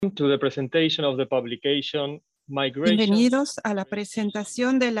To the presentation of the publication Migration. Bienvenidos a la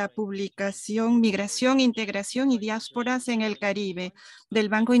presentación de la publicación Migración, Integración y Diásporas en el Caribe del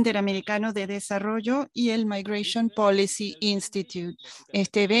Banco Interamericano de Desarrollo y el Migration Policy Institute.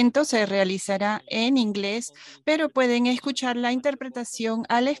 Este evento se realizará en inglés, pero pueden escuchar la interpretación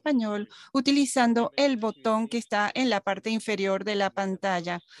al español utilizando el botón que está en la parte inferior de la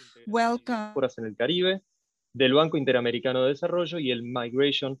pantalla. Welcome. En el Caribe, del Banco Interamericano de Desarrollo y el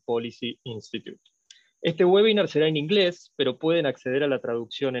Migration Policy Institute. Este webinar será en inglés, pero pueden acceder a la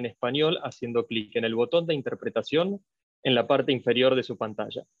traducción en español haciendo clic en el botón de interpretación en la parte inferior de su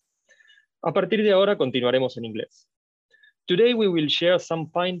pantalla. A partir de ahora continuaremos en inglés. Today we will share some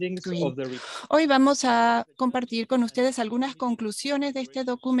findings of the... Hoy vamos a compartir con ustedes algunas conclusiones de este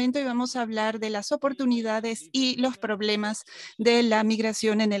documento y vamos a hablar de las oportunidades y los problemas de la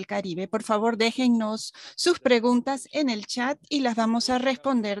migración en el Caribe. Por favor, déjennos sus preguntas en el chat y las vamos a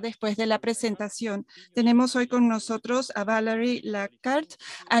responder después de la presentación. Tenemos hoy con nosotros a Valerie Lacarte,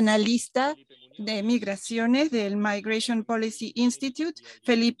 analista de migraciones del Migration Policy Institute,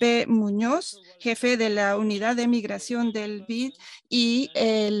 Felipe Muñoz, jefe de la unidad de migración del BID y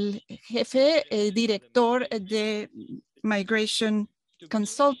el jefe director de Migration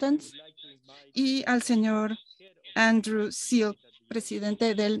Consultants, y al señor Andrew Seal,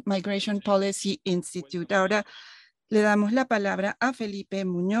 presidente del Migration Policy Institute. Ahora le damos la palabra a Felipe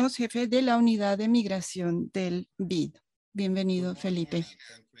Muñoz, jefe de la unidad de migración del BID. Bienvenido, Felipe.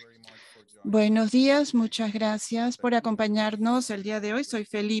 Buenos días, muchas gracias por acompañarnos el día de hoy. Soy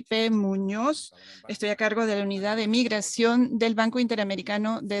Felipe Muñoz, estoy a cargo de la unidad de migración del Banco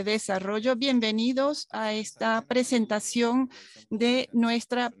Interamericano de Desarrollo. Bienvenidos a esta presentación de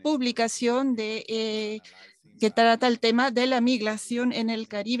nuestra publicación que trata el tema de la migración en el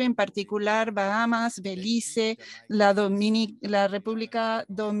Caribe, en particular Bahamas, Belice, la República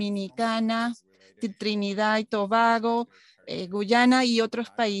Dominicana, Trinidad y Tobago, Guyana y otros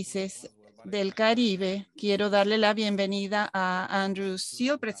países del Caribe. Quiero darle la bienvenida a Andrew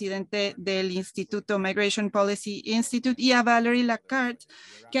Seal, presidente del Instituto Migration Policy Institute, y a Valerie Lacarte,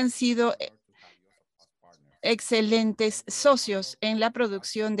 que han sido excelentes socios en la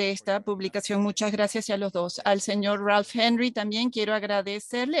producción de esta publicación. Muchas gracias a los dos. Al señor Ralph Henry también quiero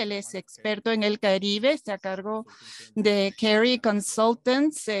agradecerle. Él es experto en el Caribe, está a cargo de Carey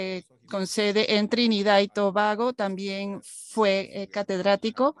Consultants, con sede en Trinidad y Tobago. También fue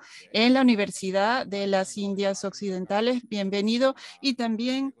catedrático en la Universidad de las Indias Occidentales. Bienvenido. Y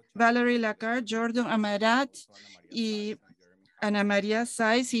también Valerie Lacarte, Jordan Amarat y Ana María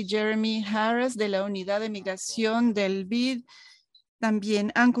Saiz y Jeremy Harris de la Unidad de Migración del BID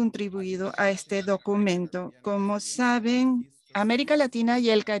también han contribuido a este documento. Como saben, América Latina y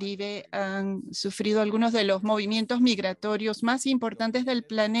el Caribe han sufrido algunos de los movimientos migratorios más importantes del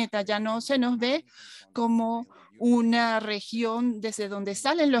planeta. Ya no se nos ve como una región desde donde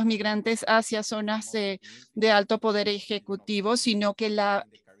salen los migrantes hacia zonas de alto poder ejecutivo, sino que la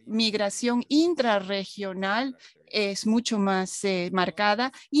migración intrarregional es mucho más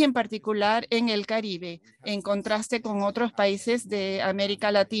marcada, y en particular en el Caribe, en contraste con otros países de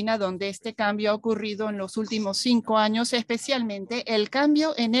América Latina, donde este cambio ha ocurrido en los últimos 5 años. Especialmente el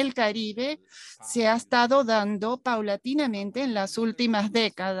cambio en el Caribe se ha estado dando paulatinamente en las últimas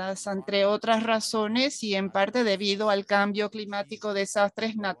décadas, entre otras razones, y en parte debido al cambio climático,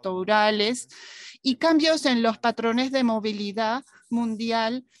 desastres naturales y cambios en los patrones de movilidad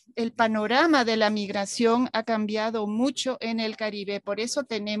mundial. El panorama de la migración ha cambiado mucho en el Caribe. Por eso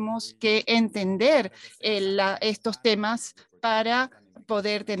tenemos que entender estos temas para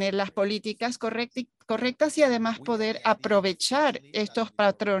poder tener las políticas correctas y además poder aprovechar estos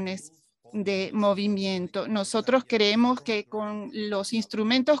patrones de movimiento. Nosotros creemos que con los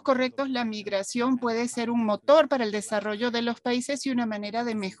instrumentos correctos la migración puede ser un motor para el desarrollo de los países y una manera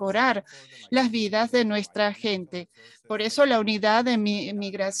de mejorar las vidas de nuestra gente. Por eso la unidad de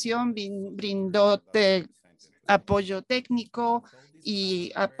migración brindó apoyo técnico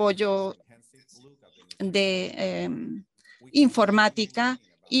y apoyo de informática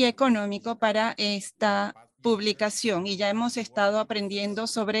y económico para esta publicación, y ya hemos estado aprendiendo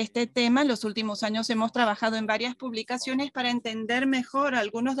sobre este tema. En los últimos años hemos trabajado en varias publicaciones para entender mejor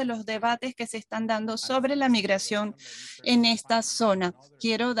algunos de los debates que se están dando sobre la migración en esta zona.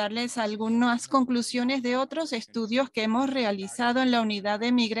 Quiero darles algunas conclusiones de otros estudios que hemos realizado en la unidad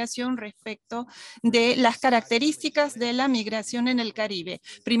de migración respecto de las características de la migración en el Caribe.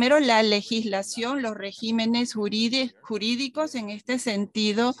 Primero, la legislación, los regímenes jurídicos. En este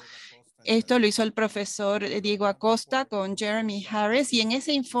sentido, Esto lo hizo el profesor Diego Acosta con Jeremy Harris, y en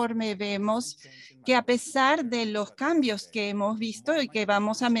ese informe vemos que a pesar de los cambios que hemos visto y que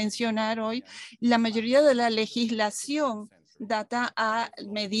vamos a mencionar hoy, la mayoría de la legislación data a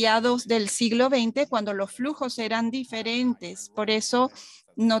mediados del siglo XX, cuando los flujos eran diferentes. Por eso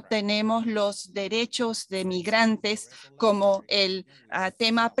no tenemos los derechos de migrantes como el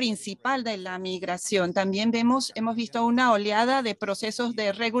tema principal de la migración. También hemos visto una oleada de procesos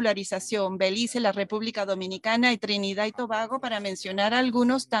de regularización. Belice, la República Dominicana y Trinidad y Tobago, para mencionar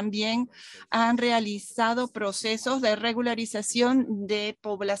algunos, también han realizado procesos de regularización de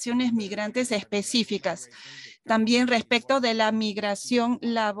poblaciones migrantes específicas. También respecto de la migración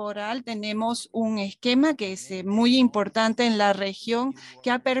laboral, tenemos un esquema que es muy importante en la región, que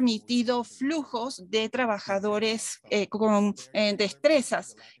ha permitido flujos de trabajadores con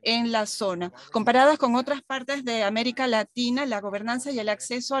destrezas en la zona. Comparadas con otras partes de América Latina, la gobernanza y el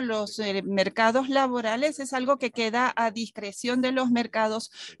acceso a los mercados laborales es algo que queda a discreción de los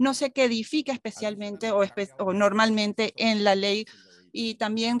mercados, no se codifica especialmente o normalmente en la ley. Y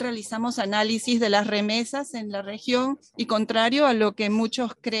también realizamos análisis de las remesas en la región, y contrario a lo que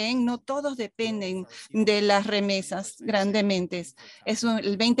muchos creen, no todos dependen de las remesas grandemente. Es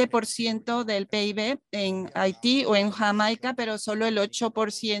el 20% del PIB en Haití o en Jamaica, pero solo el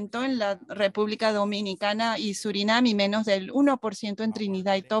 8% en la República Dominicana y Surinam, y menos del 1% en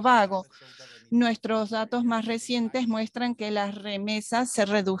Trinidad y Tobago. Nuestros datos más recientes muestran que las remesas se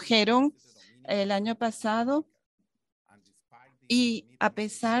redujeron el año pasado, y a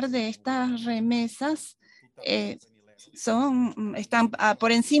pesar de estas remesas, están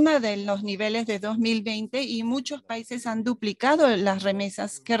por encima de los niveles de 2020, y muchos países han duplicado las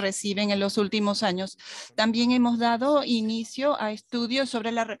remesas que reciben en los últimos años. También hemos dado inicio a estudios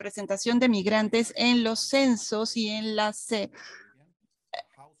sobre la representación de migrantes en los censos y en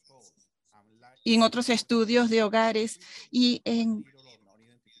otros estudios de hogares, y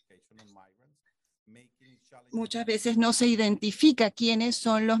muchas veces no se identifica quiénes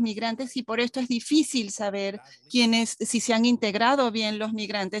son los migrantes, y por esto es difícil saber si se han integrado bien los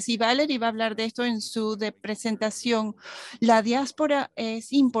migrantes. Y Valerie va a hablar de esto en su presentación. La diáspora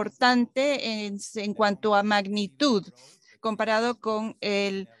es importante en cuanto a magnitud comparado con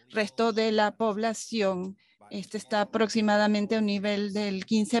el resto de la población. Este está aproximadamente a un nivel del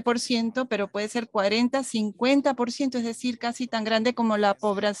 15%, pero puede ser 40, 50%, es decir, casi tan grande como la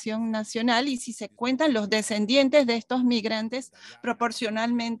población nacional. Y si se cuentan los descendientes de estos migrantes,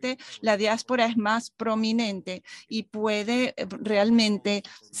 proporcionalmente la diáspora es más prominente y puede realmente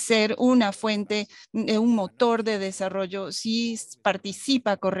ser una fuente, un motor de desarrollo si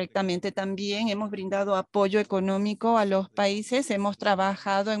participa correctamente. También hemos brindado apoyo económico a los países. Hemos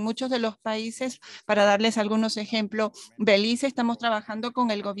trabajado en muchos de los países. Para darles algunos ejemplos, Belice, estamos trabajando con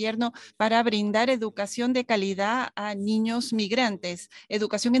el gobierno para brindar educación de calidad a niños migrantes,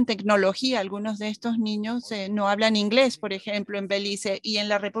 educación en tecnología. Algunos de estos niños no hablan inglés, por ejemplo, en Belice. Y en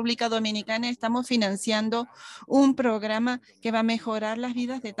la República Dominicana estamos financiando un programa que va a mejorar las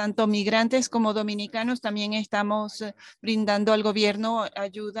vidas de tanto migrantes como dominicanos. También estamos brindando al gobierno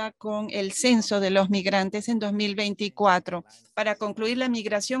ayuda con el censo de los migrantes en 2024. Para concluir, la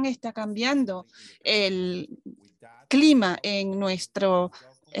migración está cambiando el clima en nuestro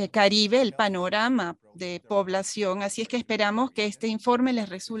Caribe, el panorama de población. Así es que esperamos que este informe les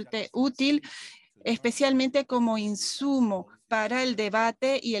resulte útil, especialmente como insumo para el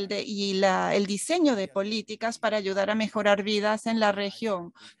debate y el diseño de políticas para ayudar a mejorar vidas en la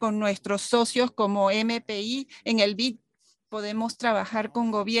región. Con nuestros socios como MPI en el BID podemos trabajar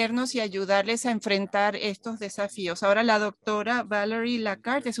con gobiernos y ayudarles a enfrentar estos desafíos. Ahora la doctora Valerie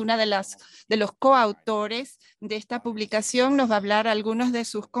Lacarte es una de los coautores de esta publicación. Nos va a hablar algunas de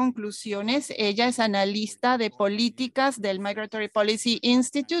sus conclusiones. Ella es analista de políticas del Migratory Policy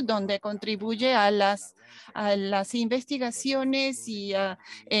Institute, donde contribuye a las investigaciones y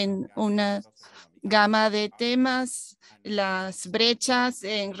en una gama de temas, las brechas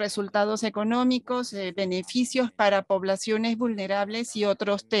en resultados económicos, beneficios para poblaciones vulnerables y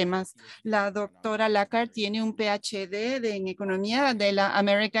otros temas. La doctora Lacarte tiene un PhD en economía de la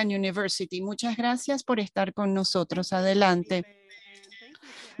American University. Muchas gracias por estar con nosotros. Adelante.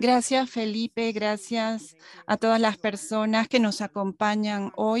 Gracias, Felipe. Gracias a todas las personas que nos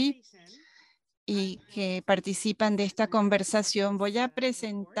acompañan hoy y que participan de esta conversación. Voy a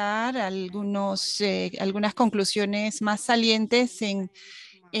presentar algunas conclusiones más salientes en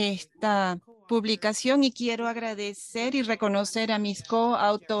esta publicación, y quiero agradecer y reconocer a mis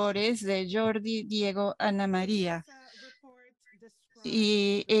coautores de Jordi, Diego, Ana María.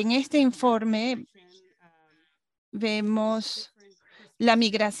 Y en este informe vemos la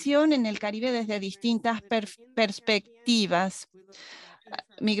migración en el Caribe desde distintas perspectivas.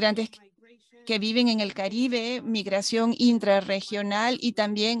 Migrantes que viven en el Caribe, migración intrarregional y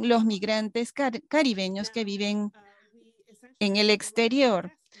también los migrantes caribeños que viven en el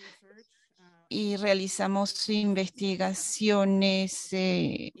exterior. Y realizamos investigaciones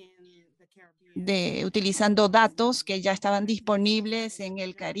utilizando datos que ya estaban disponibles en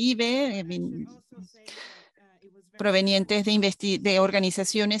el Caribe, provenientes de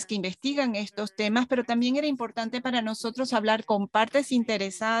organizaciones que investigan estos temas, pero también era importante para nosotros hablar con partes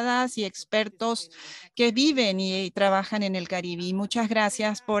interesadas y expertos que viven y trabajan en el Caribe. Y muchas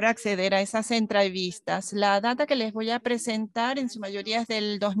gracias por acceder a esas entrevistas. La data que les voy a presentar en su mayoría es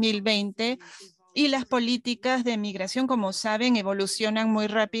del 2020. Y las políticas de migración, como saben, evolucionan muy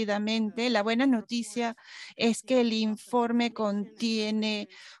rápidamente. La buena noticia es que el informe contiene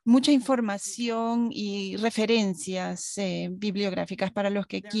mucha información y referencias bibliográficas para los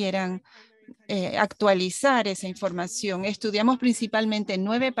que quieran actualizar esa información. Estudiamos principalmente en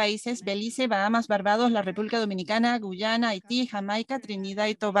 9 países: Belice, Bahamas, Barbados, la República Dominicana, Guyana, Haití, Jamaica, Trinidad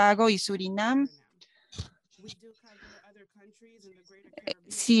y Tobago y Surinam.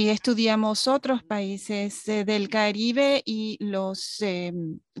 Sí, estudiamos otros países del Caribe y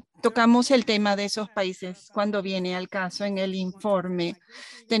tocamos el tema de esos países cuando viene al caso en el informe.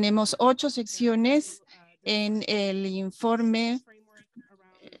 Tenemos 8 secciones en el informe: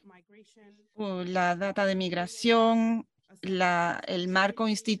 la data de migración, el marco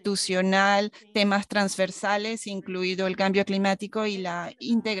institucional, temas transversales, incluido el cambio climático y la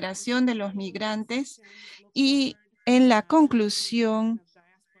integración de los migrantes. Y en la conclusión,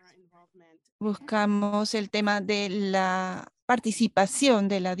 buscamos el tema de la participación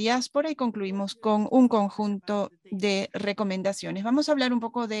de la diáspora y concluimos con un conjunto de recomendaciones. Vamos a hablar un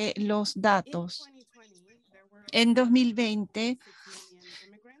poco de los datos. En 2020,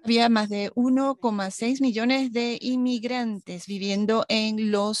 había más de 1,6 millones de inmigrantes viviendo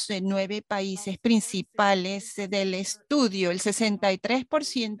en los 9 países principales del estudio. El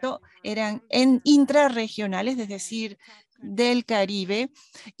 63% eran intrarregionales, es decir, del Caribe,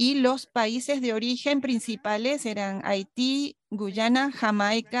 y los países de origen principales eran Haití, Guyana,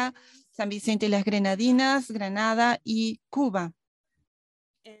 Jamaica, San Vicente y las Grenadinas, Granada y Cuba.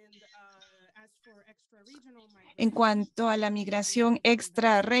 En cuanto a la migración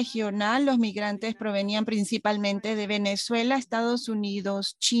extrarregional, los migrantes provenían principalmente de Venezuela, Estados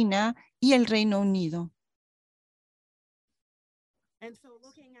Unidos, China y el Reino Unido.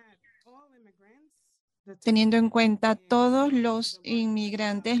 Teniendo en cuenta todos los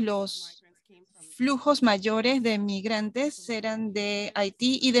inmigrantes, los flujos mayores de migrantes eran de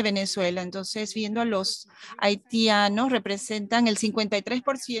Haití y de Venezuela. Entonces, viendo a los haitianos, representan el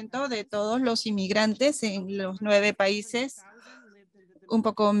 53% de todos los inmigrantes en los 9 países, un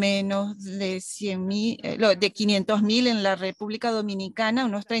poco menos de 500,000 en la República Dominicana,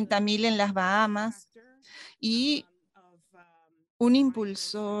 unos 30,000 en las Bahamas, y un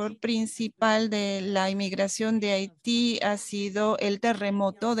impulsor principal de la inmigración de Haití ha sido el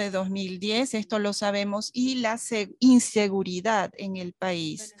terremoto de 2010, esto lo sabemos, y la inseguridad en el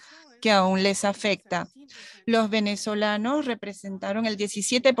país, que aún les afecta. Los venezolanos representaron el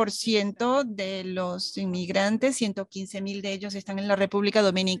 17% de los inmigrantes, 115,000 de ellos están en la República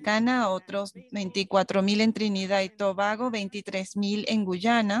Dominicana, otros 24,000 en Trinidad y Tobago, 23,000 en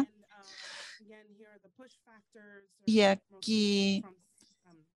Guyana. Y aquí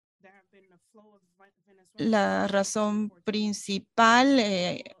la razón principal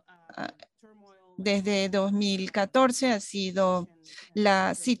desde 2014 ha sido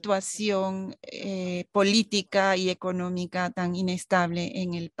la situación política y económica tan inestable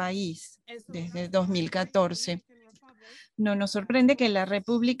en el país desde 2014. No nos sorprende que la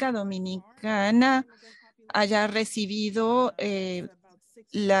República Dominicana haya recibido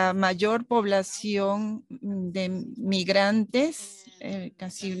la mayor población de migrantes,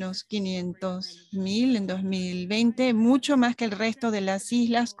 casi unos 500,000 en 2020, mucho más que el resto de las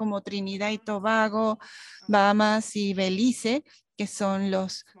islas como Trinidad y Tobago, Bahamas y Belice, que son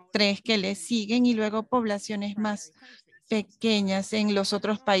los 3 que le siguen, y luego poblaciones más pequeñas en los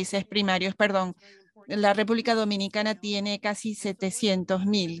otros países primarios. Perdón, la República Dominicana tiene casi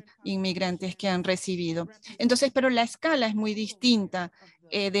 700,000 inmigrantes que han recibido. Entonces, pero la escala es muy distinta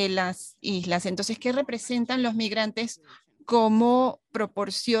de las islas. Entonces, ¿qué representan los migrantes como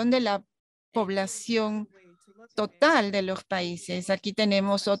proporción de la población total de los países? Aquí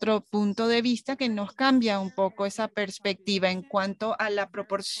tenemos otro punto de vista que nos cambia un poco esa perspectiva en cuanto a la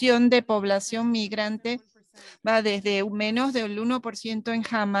proporción de población migrante. Va desde menos del 1% en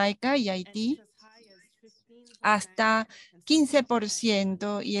Jamaica y Haití hasta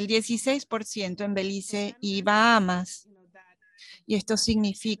 15% y el 16% en Belice y Bahamas. Y esto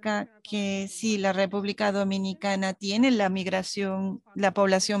significa que si la República Dominicana tiene la migración, la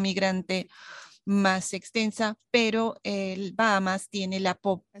población migrante más extensa, pero el Bahamas tiene la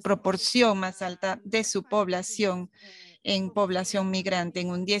proporción más alta de su población en población migrante, en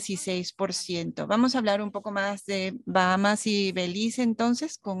un 16%. Vamos a hablar un poco más de Bahamas y Belice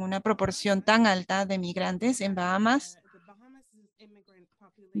entonces, con una proporción tan alta de migrantes en Bahamas.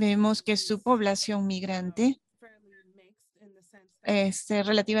 Vemos que su población migrante es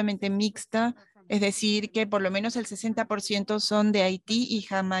relativamente mixta, es decir, que por lo menos el 60% son de Haití y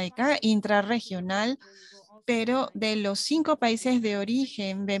Jamaica, intrarregional, pero de los 5 países de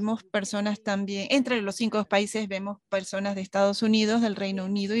origen vemos personas también, entre los 5 países vemos personas de Estados Unidos, del Reino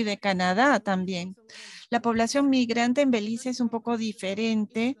Unido y de Canadá también. La población migrante en Belice es un poco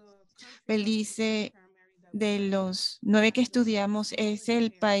diferente. Belice, de los 9 que estudiamos, es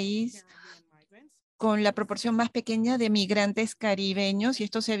el país con la proporción más pequeña de migrantes caribeños, y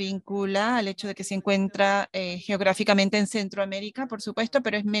esto se vincula al hecho de que se encuentra geográficamente en Centroamérica, por supuesto,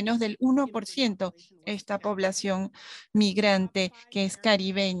 pero es menos del 1% esta población migrante que es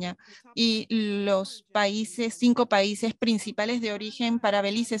caribeña. Y los países, 5 países principales de origen para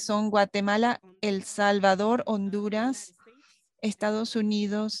Belice son Guatemala, El Salvador, Honduras, Estados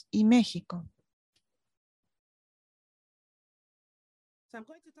Unidos y México.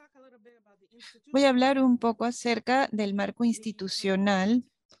 Voy a hablar un poco acerca del marco institucional.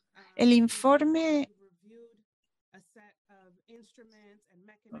 El informe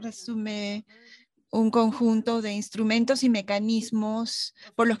resume un conjunto de instrumentos y mecanismos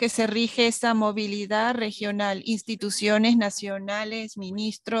por los que se rige esa movilidad regional, instituciones nacionales,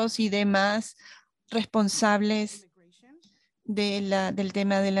 ministros y demás responsables del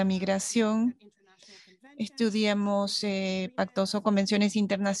tema de la migración. Estudiamos pactos o convenciones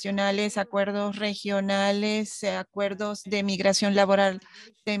internacionales, acuerdos regionales, acuerdos de migración laboral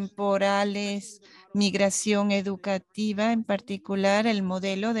temporales, migración educativa, en particular el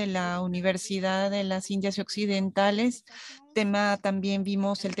modelo de la Universidad de las Indias Occidentales. También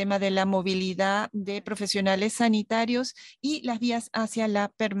vimos el tema de la movilidad de profesionales sanitarios y las vías hacia la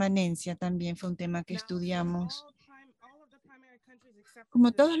permanencia también fue un tema que estudiamos.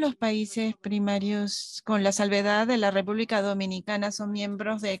 Como todos los países primarios, con la salvedad de la República Dominicana, son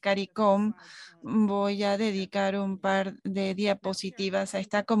miembros de CARICOM, voy a dedicar un par de diapositivas a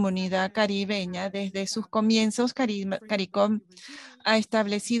esta comunidad caribeña. Desde sus comienzos, CARICOM ha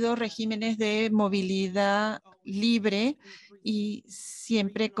establecido regímenes de movilidad libre y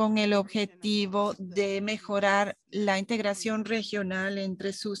siempre con el objetivo de mejorar la integración regional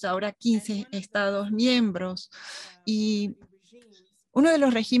entre sus ahora 15 estados miembros. Y uno de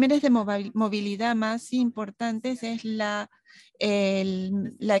los regímenes de movilidad más importantes es la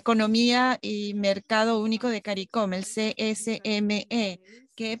economía y mercado único de CARICOM, el CSME,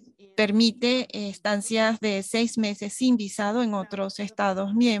 que permite estancias de 6 meses sin visado en otros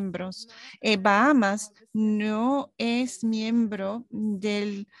estados miembros. Bahamas no es miembro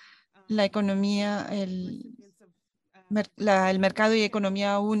de la economía, el mercado y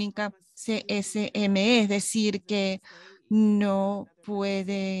economía única CSME, es decir, que no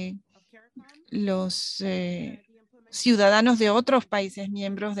puede los ciudadanos de otros países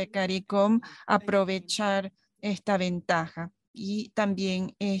miembros de CARICOM aprovechar esta ventaja. Y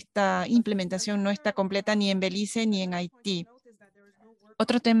también esta implementación no está completa ni en Belice ni en Haití.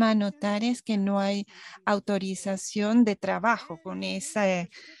 Otro tema a notar es que no hay autorización de trabajo con esa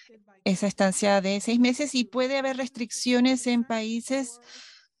estancia de 6 meses, y puede haber restricciones en países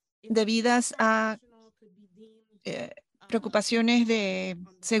debidas a preocupaciones de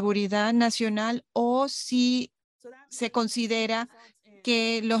seguridad nacional, o si se considera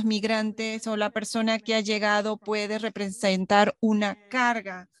que los migrantes o la persona que ha llegado puede representar una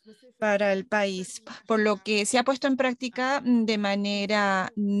carga para el país, por lo que se ha puesto en práctica de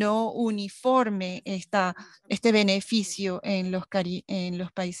manera no uniforme este beneficio en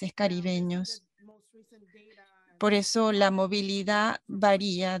los países caribeños. Por eso la movilidad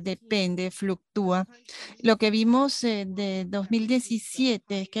varía, depende, fluctúa. Lo que vimos de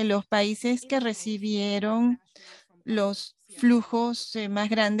 2017 es que los países que recibieron los flujos más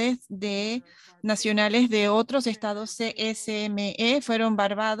grandes de nacionales de otros estados CSME fueron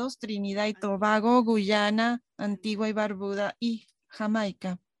Barbados, Trinidad y Tobago, Guyana, Antigua y Barbuda y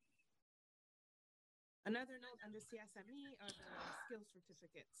Jamaica.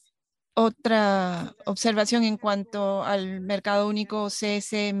 Otra observación en cuanto al mercado único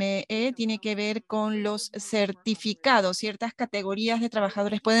CSME tiene que ver con los certificados. Ciertas categorías de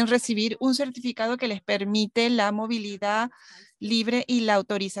trabajadores pueden recibir un certificado que les permite la movilidad libre y la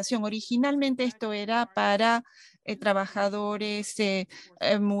autorización. Originalmente esto era para trabajadores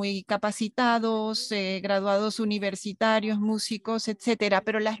muy capacitados, graduados universitarios, músicos, etcétera.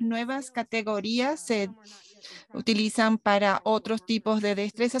 Pero las nuevas categorías se utilizan para otros tipos de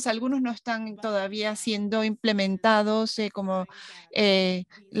destrezas. Algunos no están todavía siendo implementados, como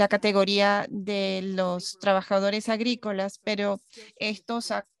la categoría de los trabajadores agrícolas, pero estos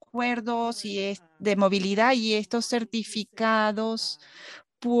acuerdos de movilidad y estos certificados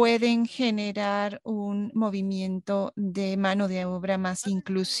pueden generar un movimiento de mano de obra más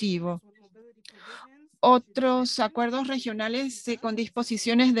inclusivo. Otros acuerdos regionales con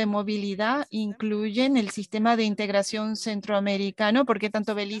disposiciones de movilidad incluyen el sistema de integración centroamericano, porque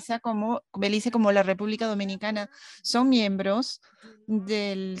tanto Belice como la República Dominicana son miembros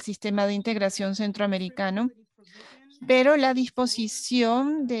del sistema de integración centroamericano, pero la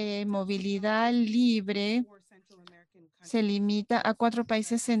disposición de movilidad libre se limita a 4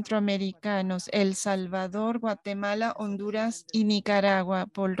 países centroamericanos: El Salvador, Guatemala, Honduras y Nicaragua,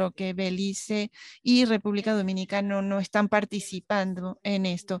 por lo que Belice y República Dominicana no están participando en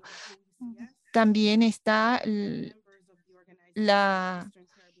esto. También está la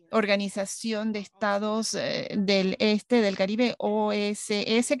Organización de Estados del Este del Caribe,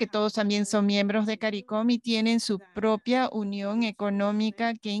 OSS, que todos también son miembros de CARICOM y tienen su propia unión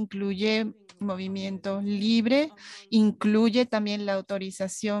económica que incluye movimiento libre, incluye también la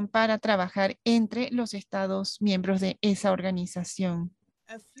autorización para trabajar entre los estados miembros de esa organización.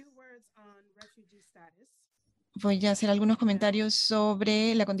 Voy a hacer algunos comentarios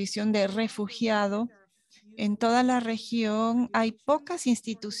sobre la condición de refugiado. En toda la región hay pocas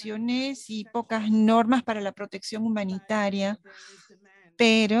instituciones y pocas normas para la protección humanitaria,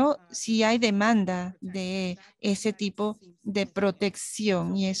 pero sí hay demanda de ese tipo de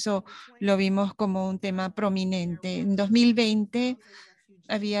protección y eso lo vimos como un tema prominente. En 2020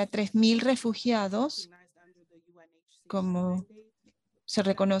 había 3.000 refugiados, como se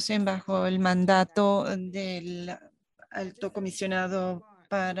reconocen bajo el mandato del Alto Comisionado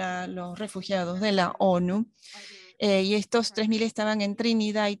para los Refugiados de la ONU. Y estos 3.000 estaban en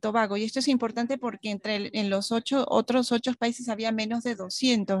Trinidad y Tobago. Y esto es importante porque en los otros 8 países había menos de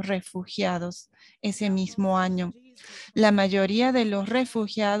 200 refugiados ese mismo año. La mayoría de los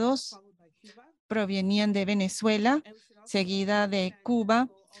refugiados provenían de Venezuela, seguida de Cuba.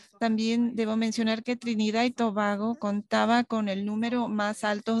 También debo mencionar que Trinidad y Tobago contaba con el número más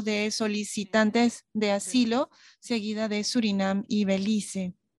alto de solicitantes de asilo, seguida de Surinam y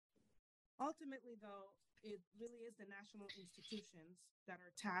Belice.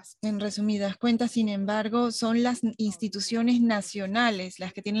 En resumidas cuentas, sin embargo, son las instituciones nacionales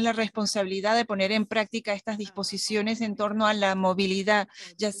las que tienen la responsabilidad de poner en práctica estas disposiciones en torno a la movilidad,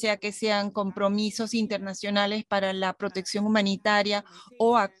 ya sea que sean compromisos internacionales para la protección humanitaria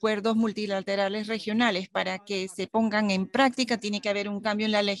o acuerdos multilaterales regionales. Para que se pongan en práctica, tiene que haber un cambio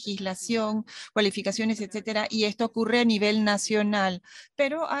en la legislación, cualificaciones, etcétera, y esto ocurre a nivel nacional.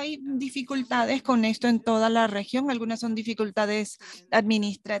 Pero hay dificultades con esto en toda la región. Algunas son dificultades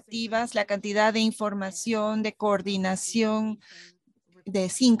administrativas, la cantidad de información, de coordinación, de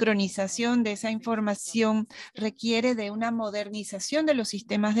sincronización de esa información requiere de una modernización de los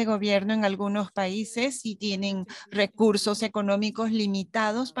sistemas de gobierno en algunos países y tienen recursos económicos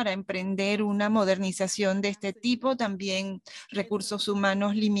limitados para emprender una modernización de este tipo, también recursos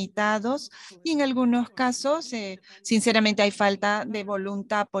humanos limitados y en algunos casos, sinceramente, hay falta de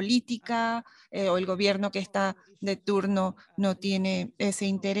voluntad política o el gobierno que está de turno no tiene ese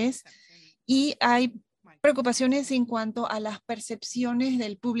interés y hay preocupaciones en cuanto a las percepciones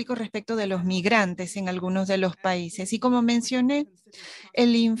del público respecto de los migrantes en algunos de los países. Y como mencioné,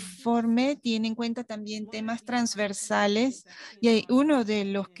 el informe tiene en cuenta también temas transversales y hay uno de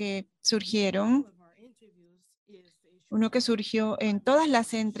los que surgió en todas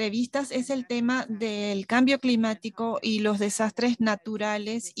las entrevistas es el tema del cambio climático y los desastres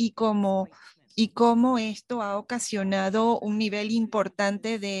naturales y cómo esto ha ocasionado un nivel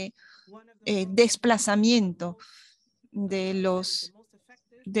importante de desplazamiento de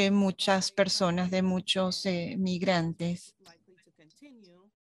muchas personas, de muchos migrantes.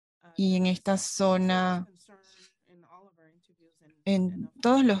 Y en esta zona, en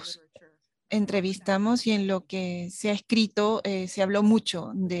todos los entrevistamos y en lo que se ha escrito, se habló mucho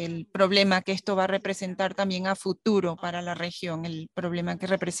del problema que esto va a representar también a futuro para la región, el problema que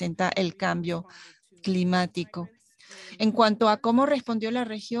representa el cambio climático. En cuanto a cómo respondió la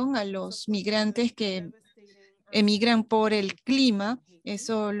región a los migrantes que emigran por el clima,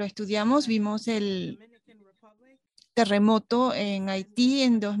 eso lo estudiamos, vimos el terremoto en Haití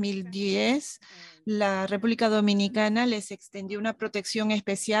en 2010. La República Dominicana les extendió una protección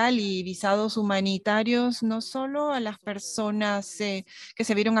especial y visados humanitarios no solo a las personas que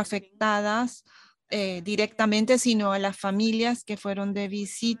se vieron afectadas directamente, sino a las familias que fueron de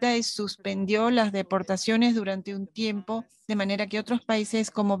visita y suspendió las deportaciones durante un tiempo, de manera que otros países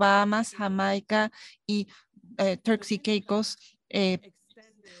como Bahamas, Jamaica y Turks y Caicos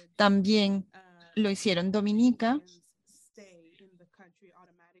también lo hicieron. Dominica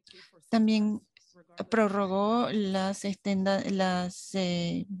también prorrogó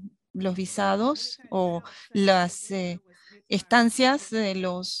los visados o las estancias de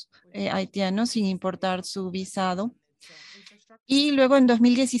los haitianos sin importar su visado. Y luego en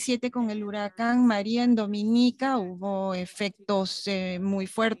 2017 con el huracán María en Dominica hubo efectos muy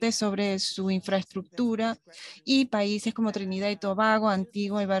fuertes sobre su infraestructura y países como Trinidad y Tobago,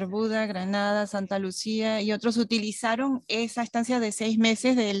 Antigua y Barbuda, Granada, Santa Lucía y otros utilizaron esa estancia de 6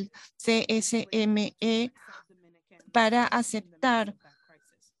 meses del CSME para aceptar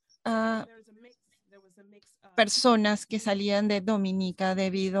a personas que salían de Dominica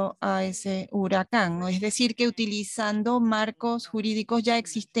debido a ese huracán. Es decir, que utilizando marcos jurídicos ya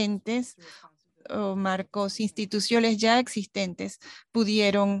existentes o marcos institucionales ya existentes,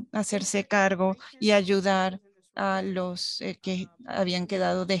 pudieron hacerse cargo y ayudar a los que habían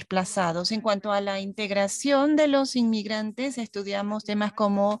quedado desplazados. En cuanto a la integración de los inmigrantes, estudiamos temas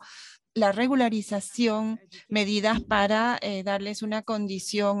como la regularización, medidas para darles una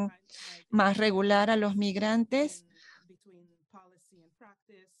condición más regular a los migrantes,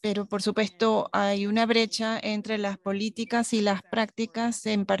 pero por supuesto hay una brecha entre las políticas y las prácticas,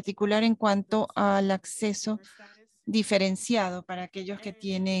 en particular en cuanto al acceso diferenciado para aquellos que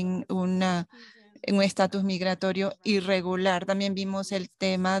tienen un estatus migratorio irregular. También vimos el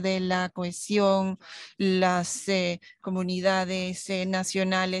tema de la cohesión, las comunidades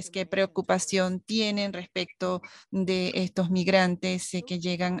nacionales, qué preocupación tienen respecto de estos migrantes que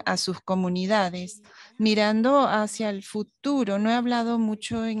llegan a sus comunidades. Mirando hacia el futuro, no he hablado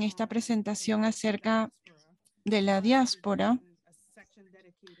mucho en esta presentación acerca de la diáspora,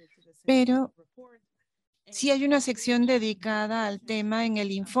 pero sí hay una sección dedicada al tema en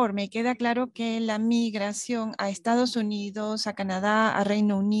el informe. Queda claro que la migración a Estados Unidos, a Canadá, a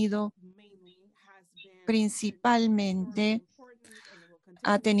Reino Unido, principalmente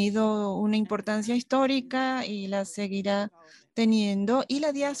ha tenido una importancia histórica y la seguirá teniendo. Y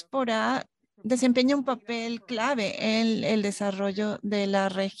la diáspora desempeña un papel clave en el desarrollo de la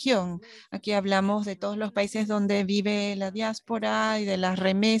región. Aquí hablamos de todos los países donde vive la diáspora y de las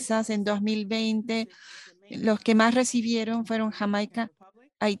remesas en 2020. Los que más recibieron fueron Jamaica,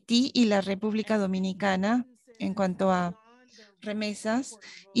 Haití y la República Dominicana en cuanto a remesas.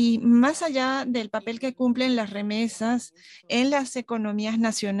 Y más allá del papel que cumplen las remesas en las economías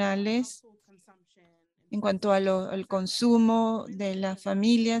nacionales, en cuanto al consumo de las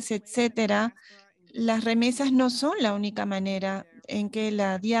familias, etcétera, las remesas no son la única manera en que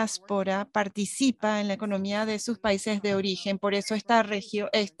la diáspora participa en la economía de sus países de origen. Por eso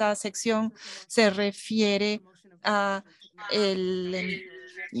esta sección se refiere a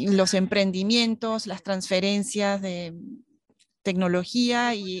los emprendimientos, las transferencias de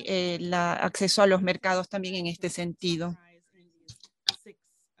tecnología y el acceso a los mercados también en este sentido.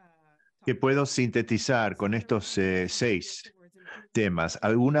 Que puedo sintetizar con estos 6 temas.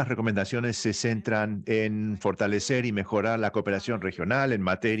 Algunas recomendaciones se centran en fortalecer y mejorar la cooperación regional en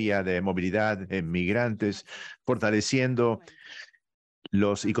materia de movilidad en migrantes, fortaleciendo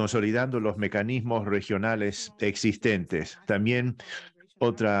y consolidando los mecanismos regionales existentes. También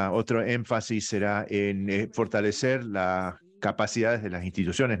otro énfasis será en fortalecer las capacidades de las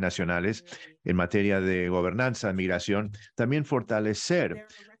instituciones nacionales en materia de gobernanza, de migración. También fortalecer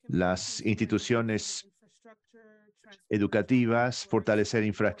las instituciones educativas, fortalecer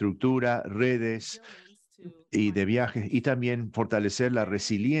infraestructura, redes y de viajes, y también fortalecer la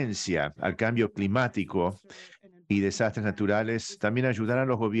resiliencia al cambio climático y desastres naturales. También ayudar a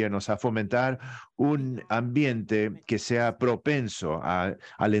los gobiernos a fomentar un ambiente que sea propenso a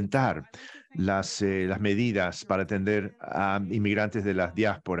alentar las medidas para atender a inmigrantes de las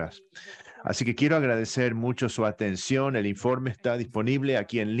diásporas. Así que quiero agradecer mucho su atención. El informe está disponible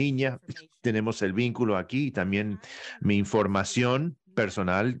aquí en línea. Tenemos el vínculo aquí y también mi información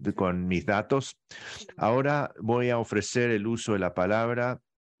personal con mis datos. Ahora voy a ofrecer el uso de la palabra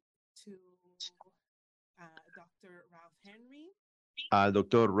al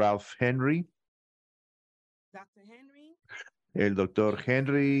doctor Ralph Henry. El doctor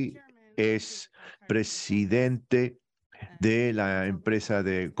Henry es presidente de la empresa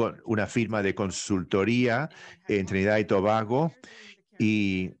una firma de consultoría en Trinidad y Tobago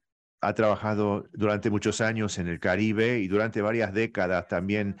y ha trabajado durante muchos años en el Caribe y durante varias décadas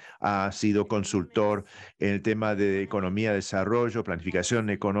también ha sido consultor en el tema de economía, desarrollo, planificación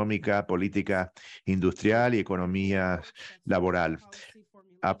económica, política industrial y economía laboral.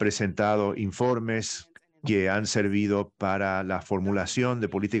 Ha presentado informes que han servido para la formulación de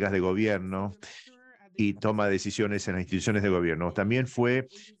políticas de gobierno y toma de decisiones en las instituciones de gobierno. También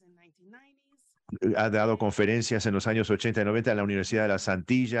ha dado conferencias en los años 80 y 90 en la Universidad de las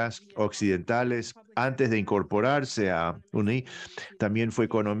Antillas Occidentales. Antes de incorporarse a UNI, también fue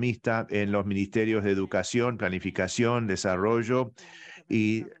economista en los ministerios de Educación, Planificación, Desarrollo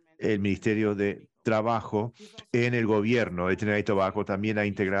y el Ministerio de Trabajo en el gobierno de Trinidad y Tobago. También ha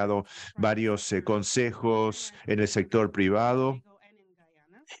integrado varios consejos en el sector privado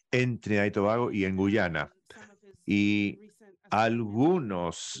en Trinidad y Tobago y en Guyana. Y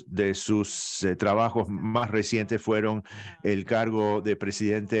algunos de sus trabajos más recientes fueron el cargo de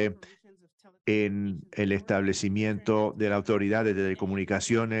presidente en el establecimiento de la Autoridad de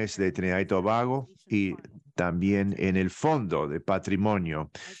Telecomunicaciones de Trinidad y Tobago y también en el Fondo de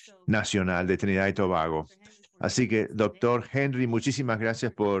Patrimonio Nacional de Trinidad y Tobago. Así que, doctor Henry, muchísimas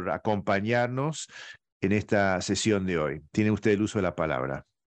gracias por acompañarnos en esta sesión de hoy. Tiene usted el uso de la palabra.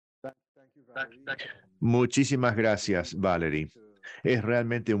 Muchísimas gracias, Valerie. Es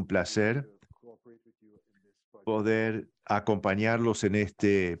realmente un placer poder acompañarlos en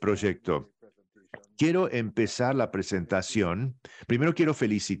este proyecto. Quiero empezar la presentación. Primero quiero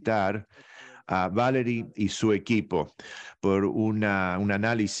felicitar a Valerie y su equipo por un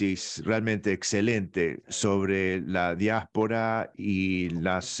análisis realmente excelente sobre la diáspora y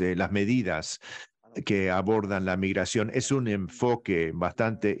las medidas que abordan la migración. Es un enfoque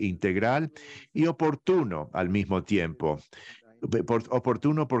bastante integral y oportuno al mismo tiempo.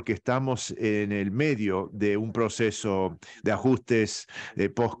 Oportuno porque estamos en el medio de un proceso de ajustes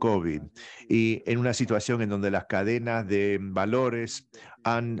post-COVID y en una situación en donde las cadenas de valores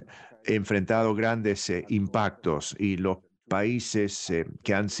han enfrentado grandes impactos y los países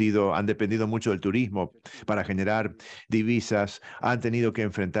que han dependido mucho del turismo para generar divisas han tenido que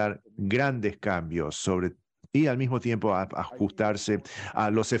enfrentar grandes cambios y al mismo tiempo ajustarse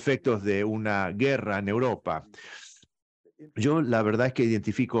a los efectos de una guerra en Europa. Yo la verdad es que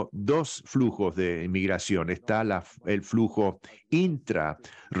identifico dos flujos de inmigración. Está el flujo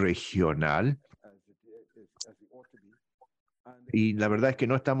intrarregional, y la verdad es que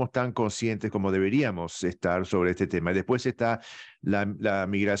no estamos tan conscientes como deberíamos estar sobre este tema. Y después está la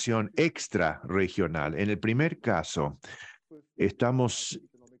migración extrarregional. En el primer caso, estamos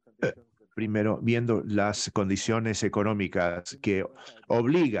primero viendo las condiciones económicas que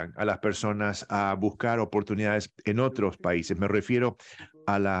obligan a las personas a buscar oportunidades en otros países. Me refiero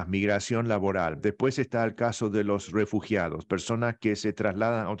a la migración laboral. Después está el caso de los refugiados, personas que se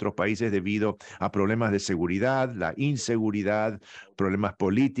trasladan a otros países debido a problemas de seguridad, la inseguridad, problemas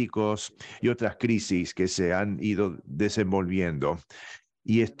políticos y otras crisis que se han ido desenvolviendo.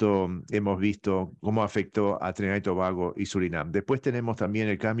 Y esto hemos visto cómo afectó a Trinidad y Tobago y Surinam. Después tenemos también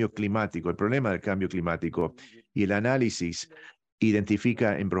el cambio climático, el problema del cambio climático. Y el análisis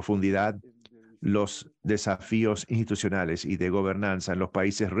identifica en profundidad los desafíos institucionales y de gobernanza en los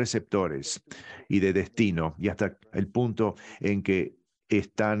países receptores y de destino, y hasta el punto en que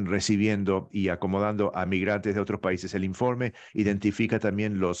están recibiendo y acomodando a migrantes de otros países. El informe identifica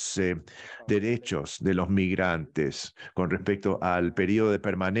también los derechos de los migrantes con respecto al periodo de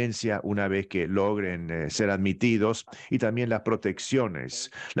permanencia una vez que logren ser admitidos, y también las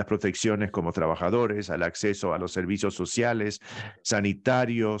protecciones como trabajadores, al acceso a los servicios sociales,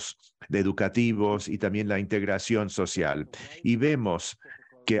 sanitarios, educativos y también la integración social. Y vemos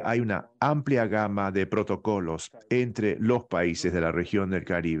que hay una amplia gama de protocolos entre los países de la región del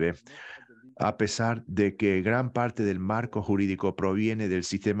Caribe, a pesar de que gran parte del marco jurídico proviene del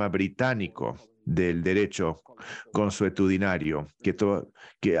sistema británico del derecho consuetudinario,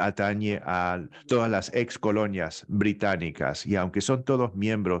 que atañe a todas las ex colonias británicas. Y aunque son todos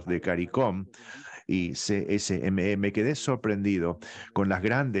miembros de CARICOM y CSME, me quedé sorprendido con las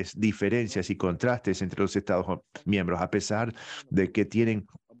grandes diferencias y contrastes entre los Estados miembros, a pesar de que tienen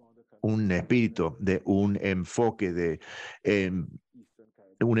un espíritu de un enfoque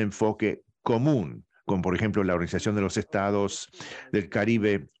común, como por ejemplo la Organización de los Estados del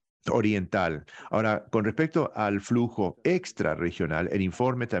Caribe oriental. Ahora, con respecto al flujo extrarregional, el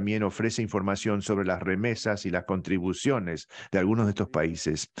informe también ofrece información sobre las remesas y las contribuciones de algunos de estos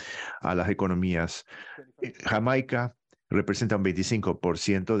países a las economías. Jamaica representa un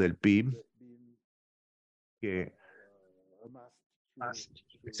 25% del PIB que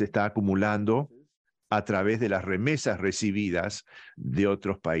se está acumulando a través de las remesas recibidas de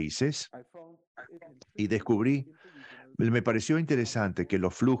otros países. Y me pareció interesante que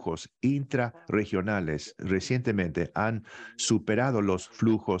los flujos intrarregionales recientemente han superado los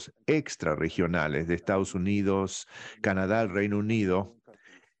flujos extrarregionales de Estados Unidos, Canadá, el Reino Unido,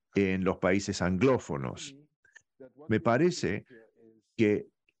 en los países anglófonos. Me parece que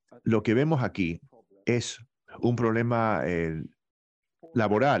lo que vemos aquí es un problema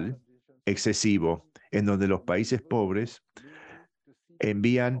laboral excesivo, en donde los países pobres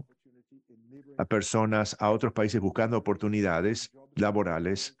envían a personas a otros países buscando oportunidades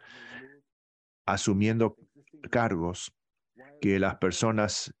laborales, asumiendo cargos que las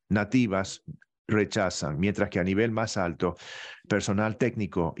personas nativas rechazan, mientras que a nivel más alto, personal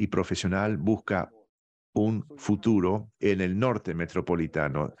técnico y profesional busca un futuro en el norte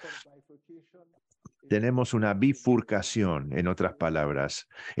metropolitano. Tenemos una bifurcación, en otras palabras,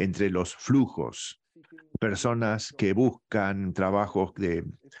 entre los flujos, personas que buscan trabajos de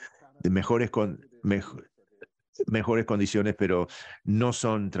mejores condiciones, pero no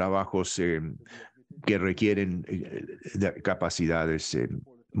son trabajos que requieren capacidades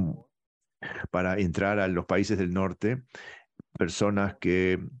para entrar a los países del norte, personas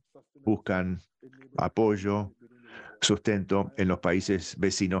que buscan apoyo, sustento en los países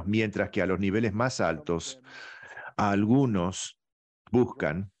vecinos, mientras que a los niveles más altos, algunos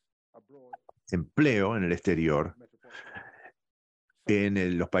buscan empleo en el exterior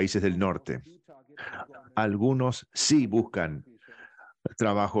en los países del norte. Algunos sí buscan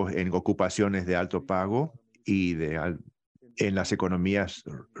trabajos en ocupaciones de alto pago y en las economías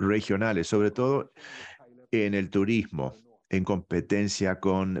regionales, sobre todo en el turismo, en competencia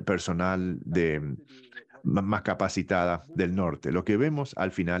con personal más capacitada del norte. Lo que vemos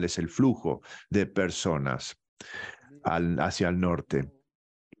al final es el flujo de personas hacia el norte,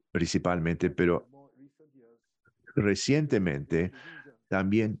 principalmente, pero recientemente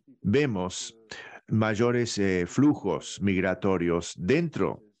también vemos mayores flujos migratorios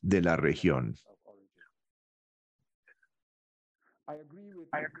dentro de la región.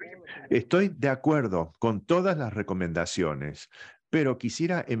 Estoy de acuerdo con todas las recomendaciones, pero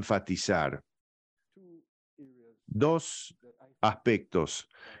quisiera enfatizar dos aspectos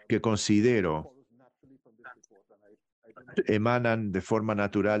que considero emanan de forma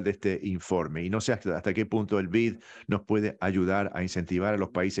natural de este informe. Y no sé hasta qué punto el BID nos puede ayudar a incentivar a los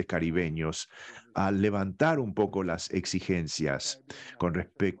países caribeños a levantar un poco las exigencias con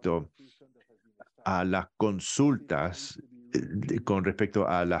respecto a las consultas, con respecto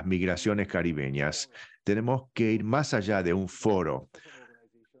a las migraciones caribeñas. Tenemos que ir más allá de un foro,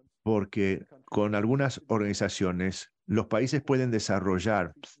 porque con algunas organizaciones los países pueden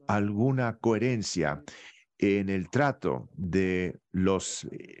desarrollar alguna coherencia en el trato de los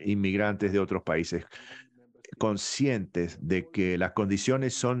inmigrantes de otros países, conscientes de que las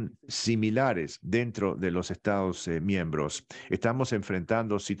condiciones son similares dentro de los Estados miembros. Estamos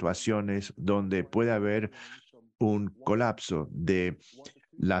enfrentando situaciones donde puede haber un colapso de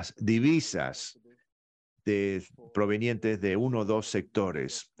las divisas provenientes de uno o dos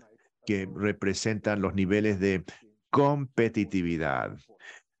sectores que representan los niveles de competitividad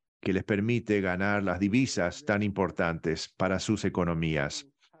que les permite ganar las divisas tan importantes para sus economías.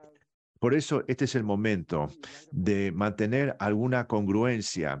 Por eso este es el momento de mantener alguna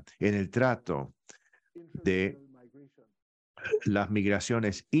congruencia en el trato de las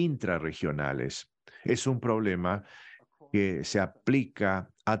migraciones intrarregionales. Es un problema que se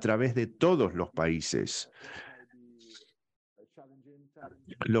aplica a través de todos los países.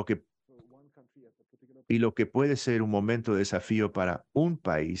 Lo que puede ser un momento de desafío para un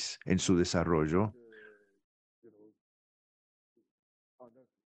país en su desarrollo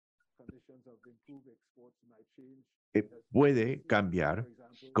puede cambiar,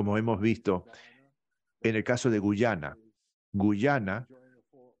 como hemos visto en el caso de Guyana. Guyana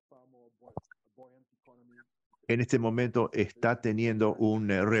en este momento está teniendo un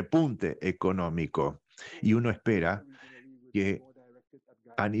repunte económico y uno espera que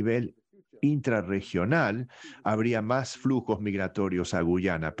a nivel intrarregional habría más flujos migratorios a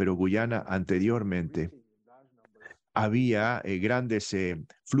Guyana, pero Guyana anteriormente había grandes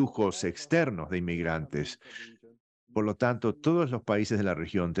flujos externos de inmigrantes. Por lo tanto, todos los países de la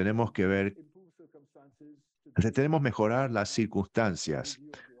región tenemos que mejorar las circunstancias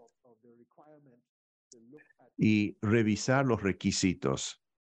y revisar los requisitos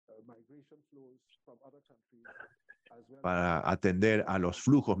para atender a los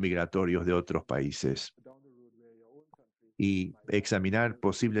flujos migratorios de otros países y examinar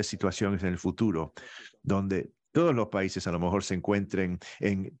posibles situaciones en el futuro donde todos los países a lo mejor se encuentren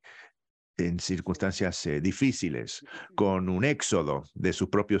en circunstancias difíciles, con un éxodo de sus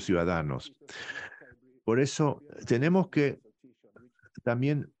propios ciudadanos. Por eso tenemos que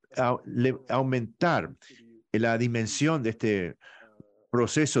también aumentar la dimensión de este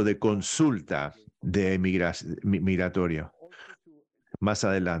proceso de consulta de migratorio más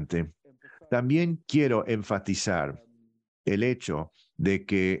adelante. También quiero enfatizar el hecho de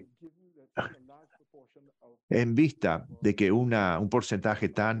que en vista de que un porcentaje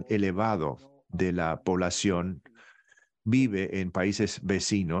tan elevado de la población vive en países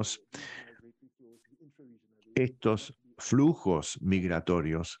vecinos, estos flujos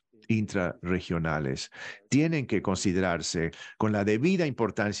migratorios intrarregionales tienen que considerarse con la debida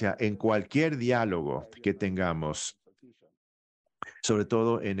importancia en cualquier diálogo que tengamos, sobre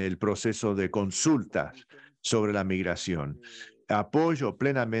todo en el proceso de consulta sobre la migración. Apoyo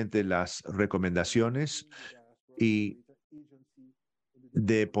plenamente las recomendaciones y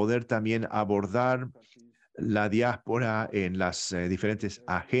de poder también abordar la diáspora en las diferentes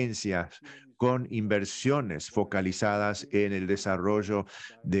agencias con inversiones focalizadas en el desarrollo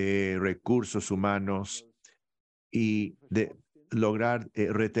de recursos humanos y de lograr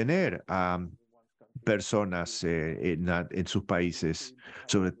retener a personas en sus países,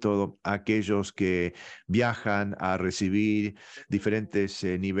 sobre todo aquellos que viajan a recibir diferentes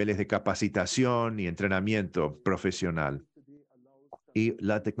niveles de capacitación y entrenamiento profesional. Y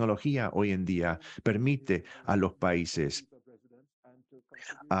la tecnología hoy en día permite a los países,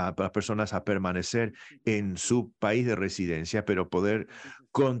 a las personas a permanecer en su país de residencia, pero poder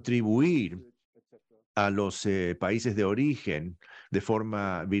contribuir a los países de origen de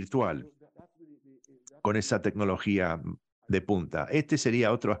forma virtual con esa tecnología de punta. Este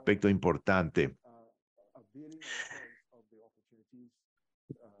sería otro aspecto importante.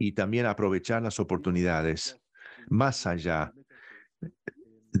 Y también aprovechar las oportunidades más allá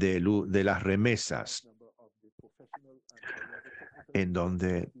de las remesas, en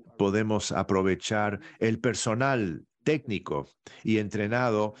donde podemos aprovechar el personal técnico y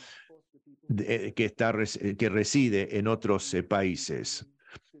entrenado que reside en otros países.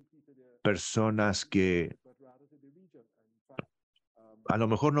 Personas que a lo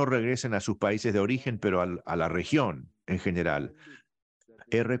mejor no regresen a sus países de origen, pero a la región en general.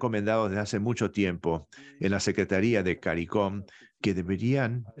 He recomendado desde hace mucho tiempo en la Secretaría de CARICOM que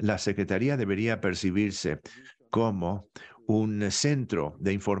la Secretaría debería percibirse como un centro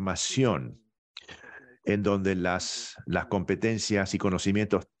de información en donde las competencias y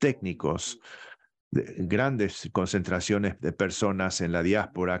conocimientos técnicos de grandes concentraciones de personas en la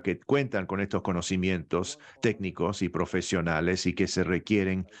diáspora que cuentan con estos conocimientos técnicos y profesionales y que se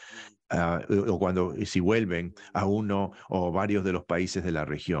requieren o si vuelven a uno o varios de los países de la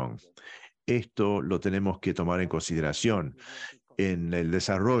región. Esto lo tenemos que tomar en consideración en el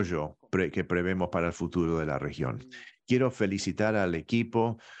desarrollo que prevemos para el futuro de la región. Quiero felicitar al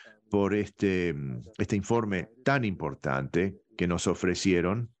equipo por este informe tan importante que nos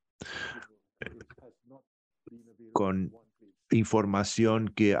ofrecieron con información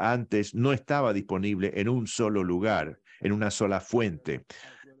que antes no estaba disponible en un solo lugar, en una sola fuente.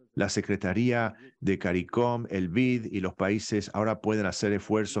 La Secretaría de CARICOM, el BID y los países ahora pueden hacer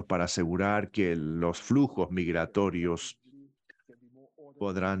esfuerzos para asegurar que los flujos migratorios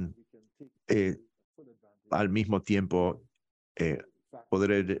podrán al mismo tiempo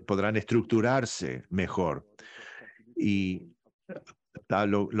podrán estructurarse mejor y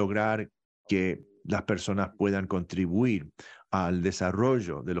lograr que las personas puedan contribuir al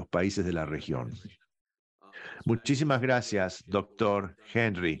desarrollo de los países de la región. Muchísimas gracias, doctor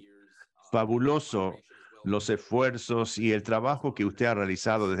Henry. Fabuloso los esfuerzos y el trabajo que usted ha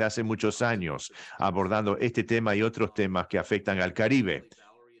realizado desde hace muchos años abordando este tema y otros temas que afectan al Caribe.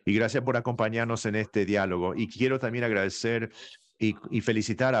 Y gracias por acompañarnos en este diálogo. Y quiero también agradecer y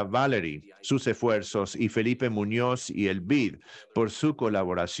felicitar a Valerie, sus esfuerzos, y Felipe Muñoz y el BID por su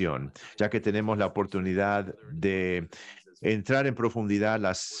colaboración, ya que tenemos la oportunidad de entrar en profundidad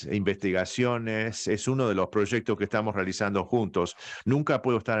las investigaciones. Es uno de los proyectos que estamos realizando juntos. Nunca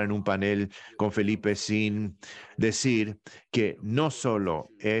puedo estar en un panel con Felipe sin decir que no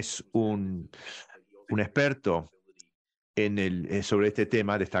solo es un experto sobre este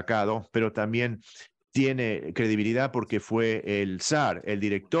tema destacado, pero también tiene credibilidad porque fue el SAR, el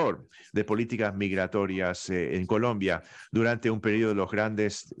director de políticas migratorias en Colombia durante un periodo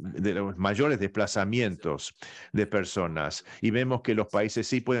de los mayores desplazamientos de personas. Y vemos que los países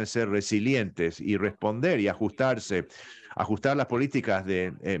sí pueden ser resilientes y responder y ajustar las políticas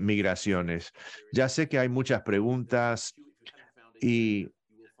de migraciones. Ya sé que hay muchas preguntas y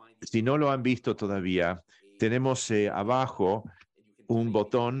si no lo han visto todavía, tenemos abajo un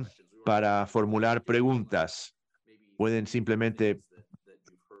botón para formular preguntas. Pueden simplemente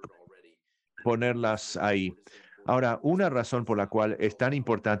ponerlas ahí. Ahora, una razón por la cual es tan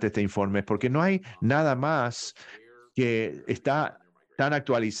importante este informe es porque no hay nada más que está tan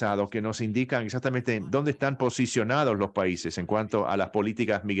actualizado que nos indican exactamente dónde están posicionados los países en cuanto a las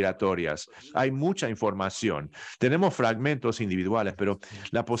políticas migratorias. Hay mucha información. Tenemos fragmentos individuales, pero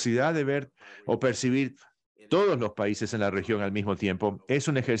la posibilidad de ver o percibir todos los países en la región al mismo tiempo es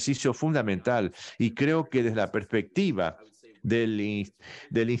un ejercicio fundamental y creo que desde la perspectiva del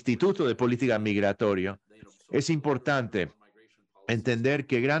Instituto de Política Migratoria es importante entender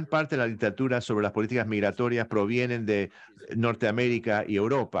que gran parte de la literatura sobre las políticas migratorias provienen de Norteamérica y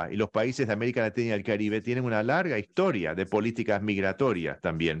Europa, y los países de América Latina y el Caribe tienen una larga historia de políticas migratorias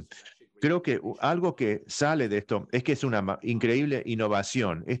también. Creo que algo que sale de esto es que es una increíble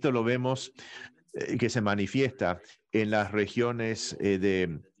innovación. Esto lo vemos que se manifiesta en las regiones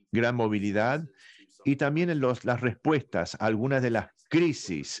de gran movilidad y también en las respuestas a algunas de las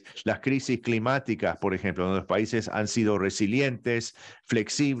crisis climáticas, por ejemplo, donde los países han sido resilientes,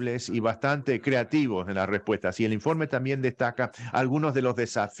 flexibles y bastante creativos en las respuestas. Y el informe también destaca algunos de los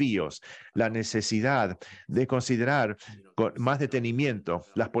desafíos, la necesidad de considerar con más detenimiento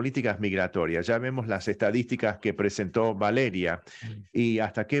las políticas migratorias. Ya vemos las estadísticas que presentó Valeria y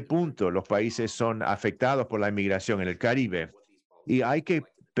hasta qué punto los países son afectados por la inmigración en el Caribe. Y hay que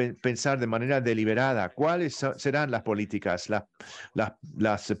pensar de manera deliberada cuáles serán las políticas,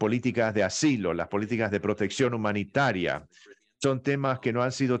 las políticas de asilo, las políticas de protección humanitaria. Son temas que no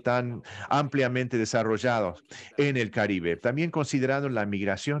han sido tan ampliamente desarrollados en el Caribe. También considerando la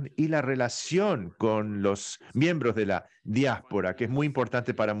migración y la relación con los miembros de la diáspora, que es muy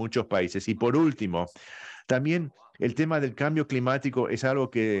importante para muchos países. Y por último, también el tema del cambio climático es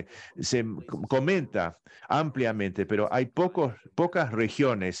algo que se comenta ampliamente, pero hay pocas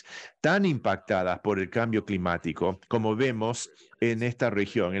regiones tan impactadas por el cambio climático como vemos en esta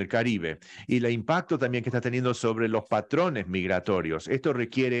región, el Caribe, y el impacto también que está teniendo sobre los patrones migratorios. Esto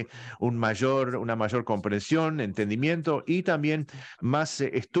requiere una mayor comprensión, entendimiento y también más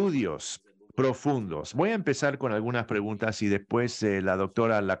estudios profundos. Voy a empezar con algunas preguntas y después la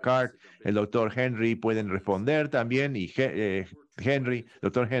doctora Lacarte, el doctor Henry pueden responder también y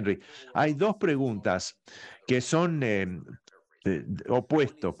doctor Henry, hay dos preguntas que son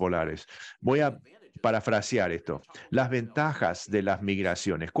opuestos polares. Voy a parafrasear esto. Las ventajas de las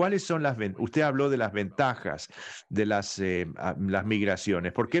migraciones. ¿Cuáles son Usted habló de las ventajas de las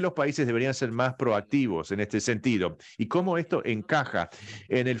migraciones. ¿Por qué los países deberían ser más proactivos en este sentido? ¿Y cómo esto encaja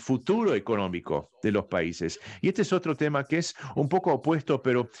en el futuro económico de los países? Y este es otro tema que es un poco opuesto,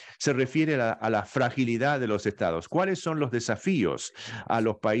 pero se refiere a la fragilidad de los estados. ¿Cuáles son los desafíos a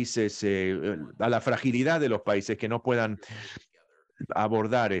los países, a la fragilidad de los países que no puedan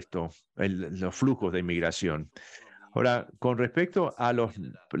abordar los flujos de inmigración? Ahora, con respecto a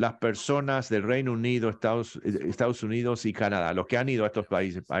las personas del Reino Unido, Estados Unidos y Canadá, los que han ido a estos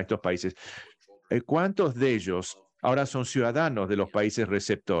países, ¿cuántos de ellos ahora son ciudadanos de los países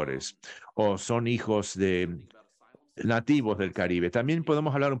receptores o son hijos de nativos del Caribe? También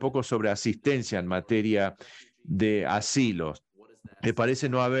podemos hablar un poco sobre asistencia en materia de asilo. Me parece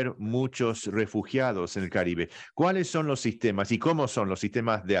no haber muchos refugiados en el Caribe. ¿Cuáles son los sistemas y cómo son los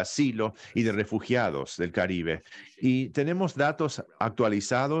sistemas de asilo y de refugiados del Caribe? Y tenemos datos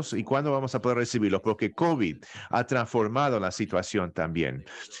actualizados y cuándo vamos a poder recibirlos, porque COVID ha transformado la situación también.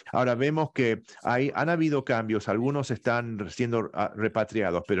 Ahora vemos que han habido cambios, algunos están siendo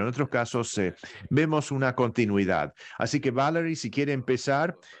repatriados, pero en otros casos vemos una continuidad. Así que Valerie, si quiere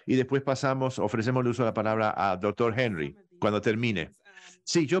empezar y después ofrecemos el uso de la palabra a Dr. Henry cuando termine.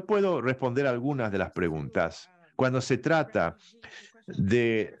 Sí, yo puedo responder algunas de las preguntas. Cuando se trata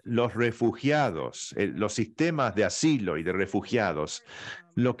de los refugiados, los sistemas de asilo y de refugiados,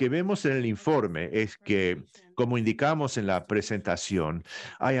 lo que vemos en el informe es que, como indicamos en la presentación,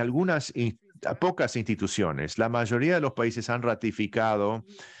 hay pocas instituciones. La mayoría de los países han ratificado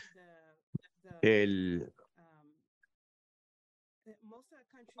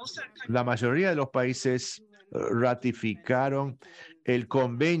la mayoría de los países ratificaron el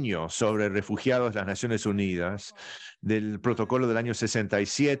convenio sobre refugiados de las Naciones Unidas, del protocolo del año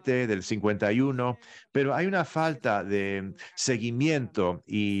 67, del 51, pero hay una falta de seguimiento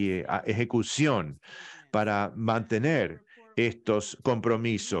y ejecución para mantener estos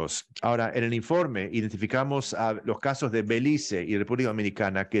compromisos. Ahora, en el informe identificamos a los casos de Belice y República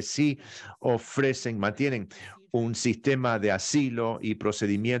Dominicana que sí mantienen un sistema de asilo y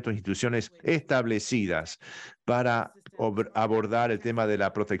procedimientos, instituciones establecidas para abordar el tema de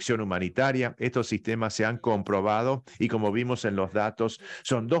la protección humanitaria. Estos sistemas se han comprobado y, como vimos en los datos,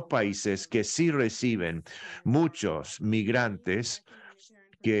 son dos países que sí reciben muchos migrantes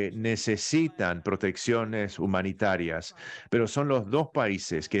que necesitan protecciones humanitarias, pero son los dos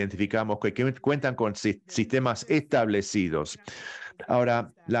países que identificamos que cuentan con sistemas establecidos.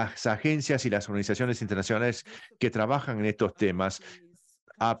 Ahora, las agencias y las organizaciones internacionales que trabajan en estos temas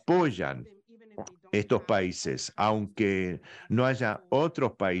apoyan estos países, aunque no haya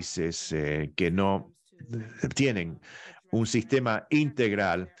otros países que no tienen un sistema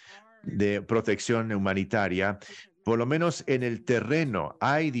integral de protección humanitaria. Por lo menos en el terreno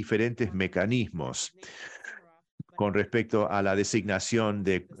hay diferentes mecanismos con respecto a la designación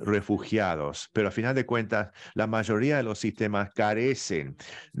de refugiados, pero a final de cuentas, la mayoría de los sistemas carecen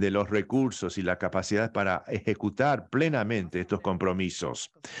de los recursos y la capacidad para ejecutar plenamente estos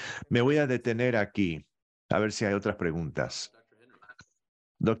compromisos. Me voy a detener aquí, a ver si hay otras preguntas.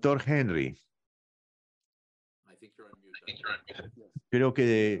 Doctor Henry. Creo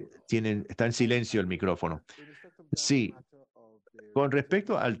que está en silencio el micrófono. Sí, con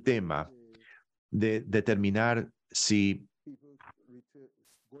respecto al tema de determinar si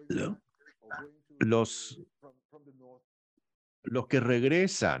los que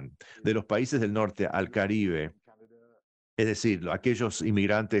regresan de los países del norte al Caribe, es decir, aquellos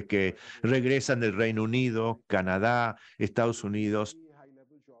inmigrantes que regresan del Reino Unido, Canadá, Estados Unidos,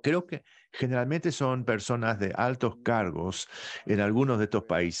 creo que generalmente son personas de altos cargos en algunos de estos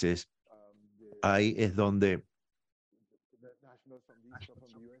países. Ahí es donde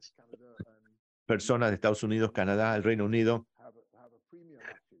personas de Estados Unidos, Canadá, el Reino Unido,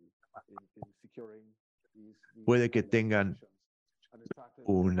 puede que tengan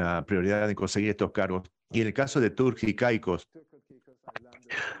una prioridad en conseguir estos cargos. Y en el caso de Turks y Caicos,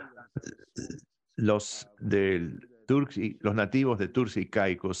 los nativos de Turks y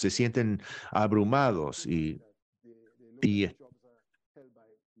Caicos se sienten abrumados y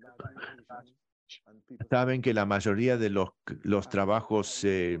saben que la mayoría de los trabajos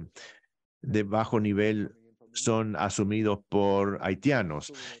de bajo nivel son asumidos por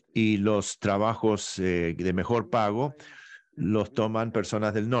haitianos y los trabajos de mejor pago los toman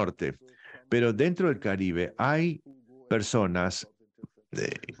personas del norte. Pero dentro del Caribe hay personas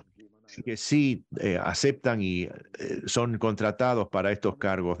que sí aceptan y son contratados para estos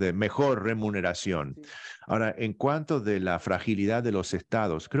cargos de mejor remuneración. Ahora, en cuanto de la fragilidad de los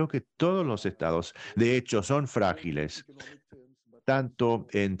estados, creo que todos los estados, de hecho, son frágiles, tanto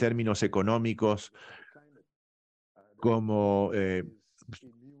en términos económicos como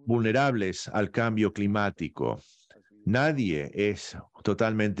vulnerables al cambio climático. Nadie es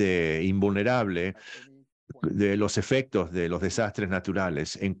totalmente invulnerable de los efectos de los desastres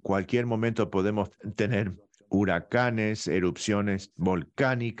naturales. En cualquier momento podemos tener huracanes, erupciones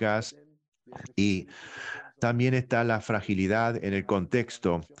volcánicas y también está la fragilidad en el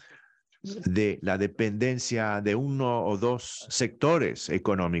contexto de la dependencia de uno o dos sectores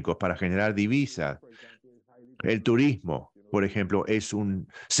económicos para generar divisas. El turismo, por ejemplo, es un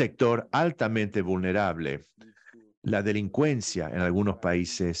sector altamente vulnerable. La delincuencia en algunos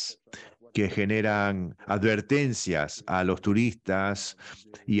países que generan advertencias a los turistas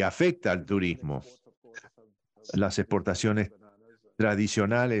y afecta al turismo. Las exportaciones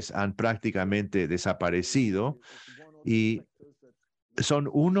tradicionales han prácticamente desaparecido y son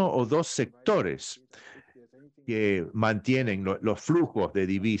uno o dos sectores que mantienen los flujos de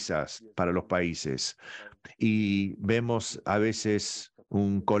divisas para los países. Y vemos a veces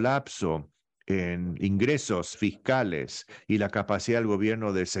un colapso en ingresos fiscales y la capacidad del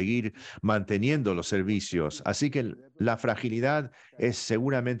gobierno de seguir manteniendo los servicios. Así que la fragilidad es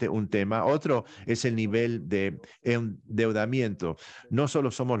seguramente un tema. Otro es el nivel de endeudamiento. No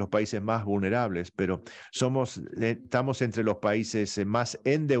solo somos los países más vulnerables, pero estamos entre los países más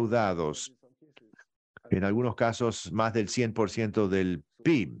endeudados. En algunos casos, más del 100% del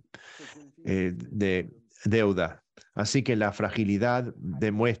PIB de deuda. Así que la fragilidad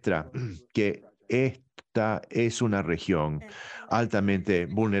demuestra que esta es una región altamente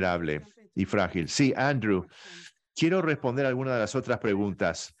vulnerable y frágil. Sí, Andrew, quiero responder algunas de las otras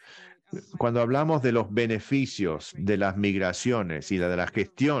preguntas. Cuando hablamos de los beneficios de las migraciones y de la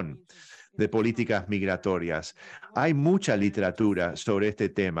gestión de políticas migratorias, hay mucha literatura sobre este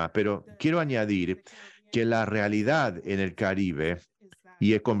tema, pero quiero añadir que la realidad en el Caribe,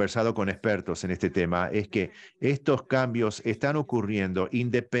 y he conversado con expertos en este tema, es que estos cambios están ocurriendo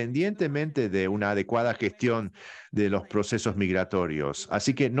independientemente de una adecuada gestión de los procesos migratorios.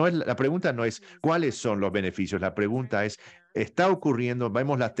 Así que la pregunta no es cuáles son los beneficios, la pregunta es, está ocurriendo,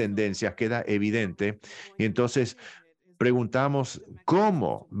 vemos las tendencias, queda evidente, y entonces preguntamos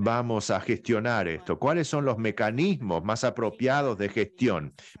cómo vamos a gestionar esto, cuáles son los mecanismos más apropiados de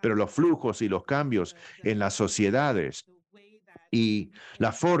gestión, pero los flujos y los cambios en las sociedades y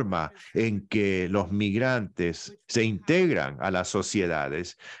la forma en que los migrantes se integran a las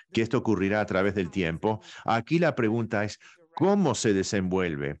sociedades, que esto ocurrirá a través del tiempo. Aquí la pregunta es, ¿cómo se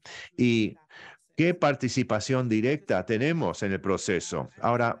desenvuelve? Y ¿qué participación directa tenemos en el proceso?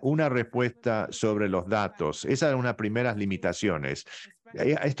 Ahora, una respuesta sobre los datos. Esa es una de las primeras limitaciones.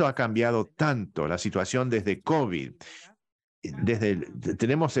 Esto ha cambiado tanto, la situación desde COVID.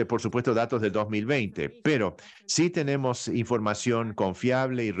 Tenemos, por supuesto, datos del 2020, pero sí tenemos información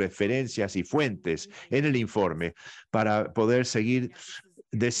confiable y referencias y fuentes en el informe para poder seguir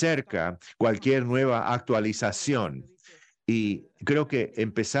de cerca cualquier nueva actualización. Y creo que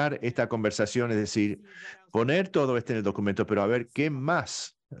empezar esta conversación es decir, poner todo esto en el documento, pero a ver qué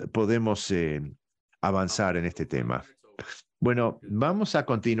más podemos avanzar en este tema. Bueno, vamos a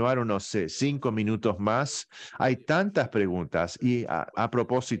continuar unos 5 minutos más. Hay tantas preguntas y a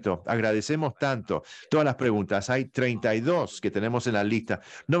propósito, agradecemos tanto todas las preguntas. Hay 32 que tenemos en la lista.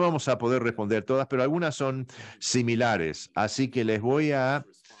 No vamos a poder responder todas, pero algunas son similares. Así que les voy a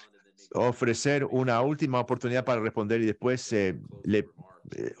ofrecer una última oportunidad para responder y después le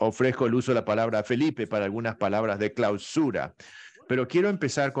ofrezco el uso de la palabra a Felipe para algunas palabras de clausura. Pero quiero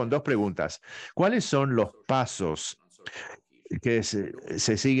empezar con dos preguntas. ¿Cuáles son los pasos que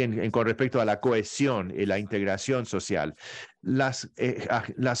se siguen con respecto a la cohesión y la integración social? Las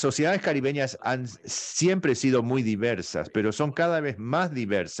sociedades caribeñas han siempre sido muy diversas, pero son cada vez más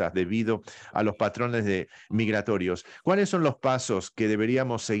diversas debido a los patrones migratorios. ¿Cuáles son los pasos que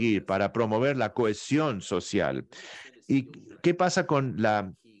deberíamos seguir para promover la cohesión social? ¿Y qué pasa con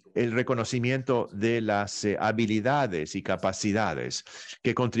el reconocimiento de las habilidades y capacidades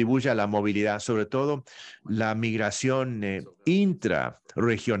que contribuye a la movilidad, sobre todo la migración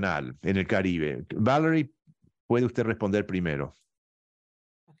intrarregional en el Caribe? Valerie, ¿puede usted responder primero?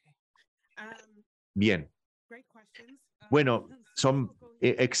 Bien. Bueno, son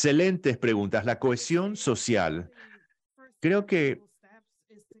excelentes preguntas. La cohesión social, creo que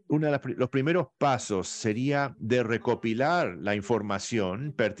uno de los primeros pasos sería de recopilar la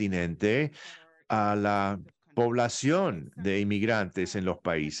información pertinente a la población de inmigrantes en los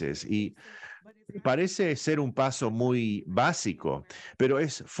países. Y parece ser un paso muy básico, pero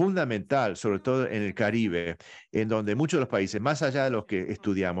es fundamental, sobre todo en el Caribe, en donde muchos de los países, más allá de los que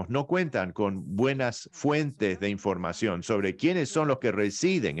estudiamos, no cuentan con buenas fuentes de información sobre quiénes son los que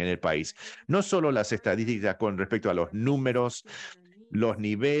residen en el país. No solo las estadísticas con respecto a los números, los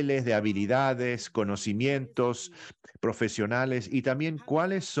niveles de habilidades, conocimientos profesionales y también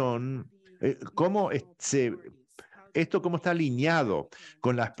cuáles son, cómo cómo está alineado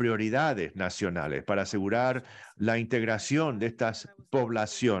con las prioridades nacionales para asegurar la integración de estas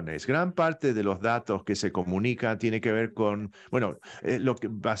poblaciones. Gran parte de los datos que se comunican tiene que ver con, bueno,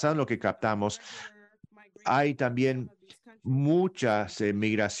 basado en lo que captamos, hay también muchas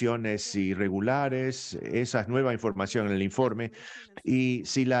migraciones irregulares, esa es nueva información en el informe, y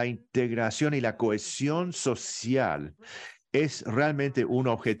si la integración y la cohesión social es realmente un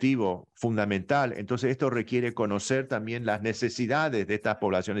objetivo fundamental, entonces esto requiere conocer también las necesidades de estas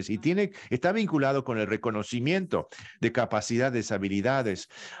poblaciones y está vinculado con el reconocimiento de capacidades, habilidades.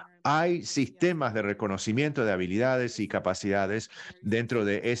 Hay sistemas de reconocimiento de habilidades y capacidades dentro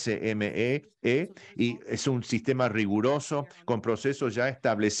de SME y es un sistema riguroso con procesos ya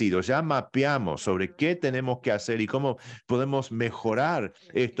establecidos. Ya mapeamos sobre qué tenemos que hacer y cómo podemos mejorar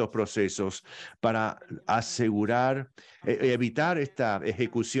estos procesos para asegurar, evitar esta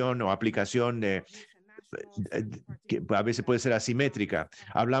ejecución o aplicación que a veces puede ser asimétrica.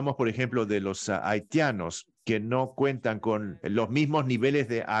 Hablamos, por ejemplo, de los haitianos que no cuentan con los mismos niveles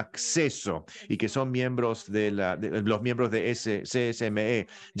de acceso y que son miembros de los miembros de CSME.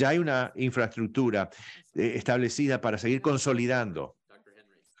 Ya hay una infraestructura establecida para seguir consolidando.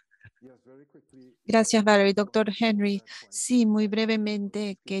 Gracias, Valerie. Doctor Henry, sí, muy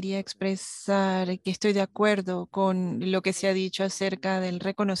brevemente quería expresar que estoy de acuerdo con lo que se ha dicho acerca del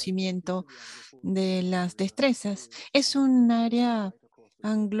reconocimiento de las destrezas. Es un área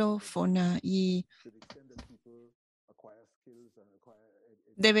anglófona y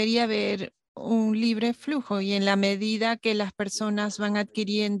debería haber un libre flujo y en la medida que las personas van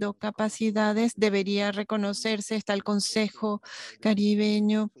adquiriendo capacidades, debería reconocerse, está el Consejo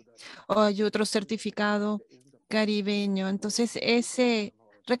Caribeño o hay otro certificado caribeño. Entonces, ese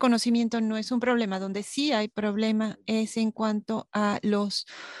reconocimiento no es un problema. Donde sí hay problema es en cuanto a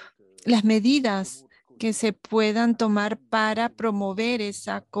las medidas que se puedan tomar para promover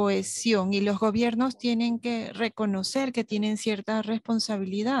esa cohesión y los gobiernos tienen que reconocer que tienen cierta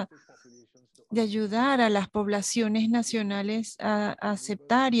responsabilidad de ayudar a las poblaciones nacionales a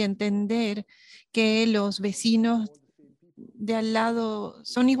aceptar y entender que los vecinos de al lado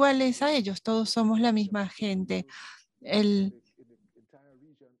son iguales a ellos, todos somos la misma gente. El,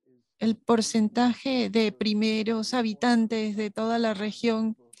 el porcentaje de primeros habitantes de toda la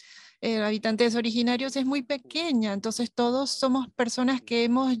región, habitantes originarios, es muy pequeña, entonces todos somos personas que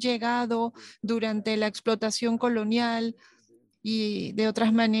hemos llegado durante la explotación colonial y de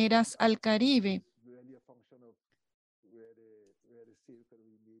otras maneras al Caribe.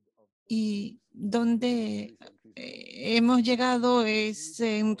 Y donde hemos llegado es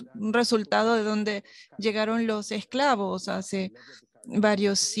un resultado de donde llegaron los esclavos hace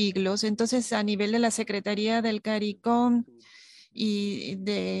varios siglos. Entonces, a nivel de la Secretaría del CARICOM y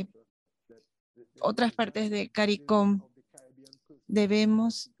de otras partes de CARICOM,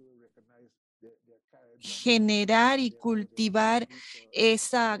 debemos generar y cultivar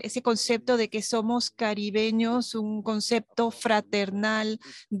ese concepto de que somos caribeños, un concepto fraternal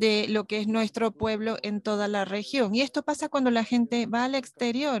de lo que es nuestro pueblo en toda la región. Y esto pasa cuando la gente va al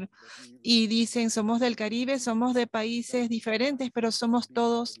exterior y dicen, somos del Caribe, somos de países diferentes, pero somos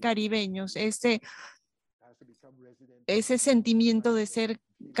todos caribeños. Ese sentimiento de ser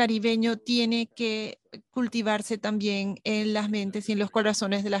caribeño tiene que cultivarse también en las mentes y en los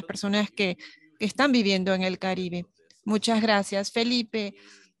corazones de las personas que están viviendo en el Caribe. Muchas gracias, Felipe.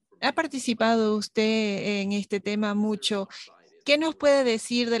 Ha participado usted en este tema mucho. ¿Qué nos puede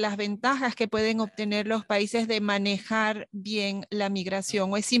decir de las ventajas que pueden obtener los países de manejar bien la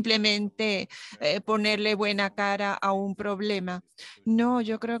migración? ¿O es simplemente ponerle buena cara a un problema? No,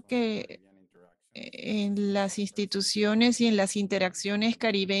 yo creo que en las instituciones y en las interacciones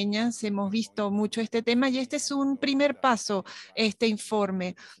caribeñas hemos visto mucho este tema y este es un primer paso, este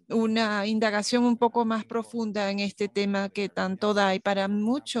informe, una indagación un poco más profunda en este tema que tanto da y para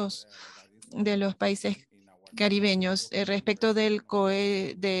muchos de los países caribeños respecto de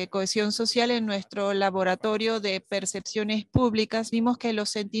cohesión social en nuestro laboratorio de percepciones públicas, vimos que los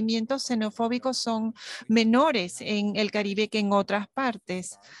sentimientos xenofóbicos son menores en el Caribe que en otras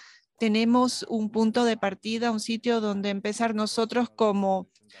partes. Tenemos un punto de partida, un sitio donde empezar nosotros como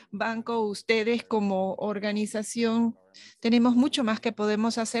banco, ustedes como organización. Tenemos mucho más que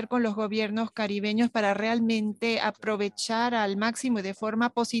podemos hacer con los gobiernos caribeños para realmente aprovechar al máximo y de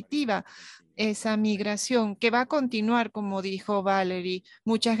forma positiva esa migración que va a continuar, como dijo Valerie.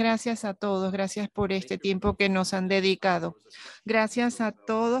 Muchas gracias a todos. Gracias por este tiempo que nos han dedicado. Gracias a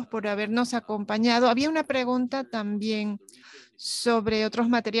todos por habernos acompañado. Había una pregunta también sobre otros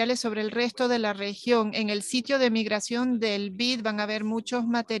materiales sobre el resto de la región. En el sitio de migración del BID van a haber muchos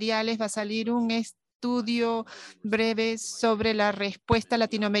materiales, va a salir un estudio breve sobre la respuesta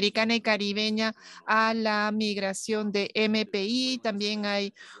latinoamericana y caribeña a la migración de MPI. También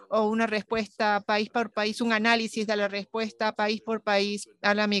hay una respuesta país por país, un análisis de la respuesta país por país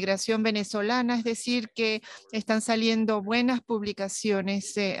a la migración venezolana. Es decir, que están saliendo buenas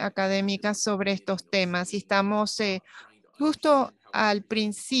publicaciones académicas sobre estos temas y estamos justo al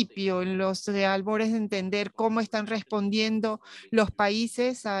principio, en los albores de entender cómo están respondiendo los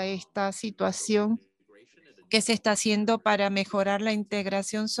países a esta situación que se está haciendo para mejorar la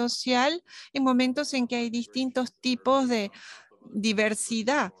integración social en momentos en que hay distintos tipos de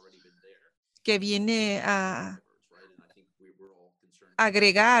diversidad que viene a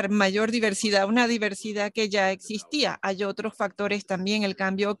agregar mayor diversidad, una diversidad que ya existía. Hay otros factores también, el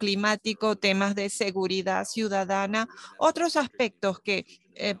cambio climático, temas de seguridad ciudadana, otros aspectos que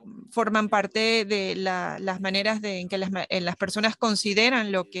forman parte de las maneras en que las personas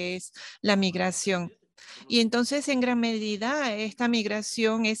consideran lo que es la migración. Y entonces, en gran medida, esta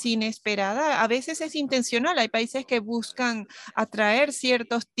migración es inesperada. A veces es intencional. Hay países que buscan atraer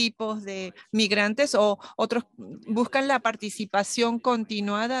ciertos tipos de migrantes o otros buscan la participación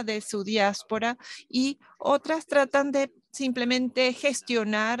continuada de su diáspora y otras tratan de simplemente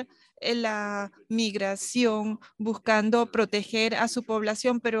gestionar la migración buscando proteger a su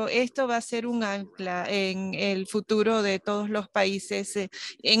población, pero esto va a ser un ancla en el futuro de todos los países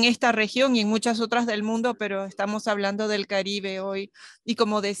en esta región y en muchas otras del mundo, pero estamos hablando del Caribe hoy. Y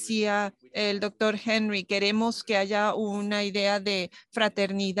como decía el doctor Henry, queremos que haya una idea de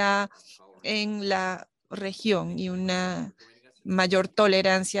fraternidad en la región y una mayor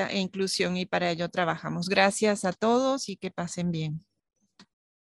tolerancia e inclusión, y para ello trabajamos. Gracias a todos y que pasen bien.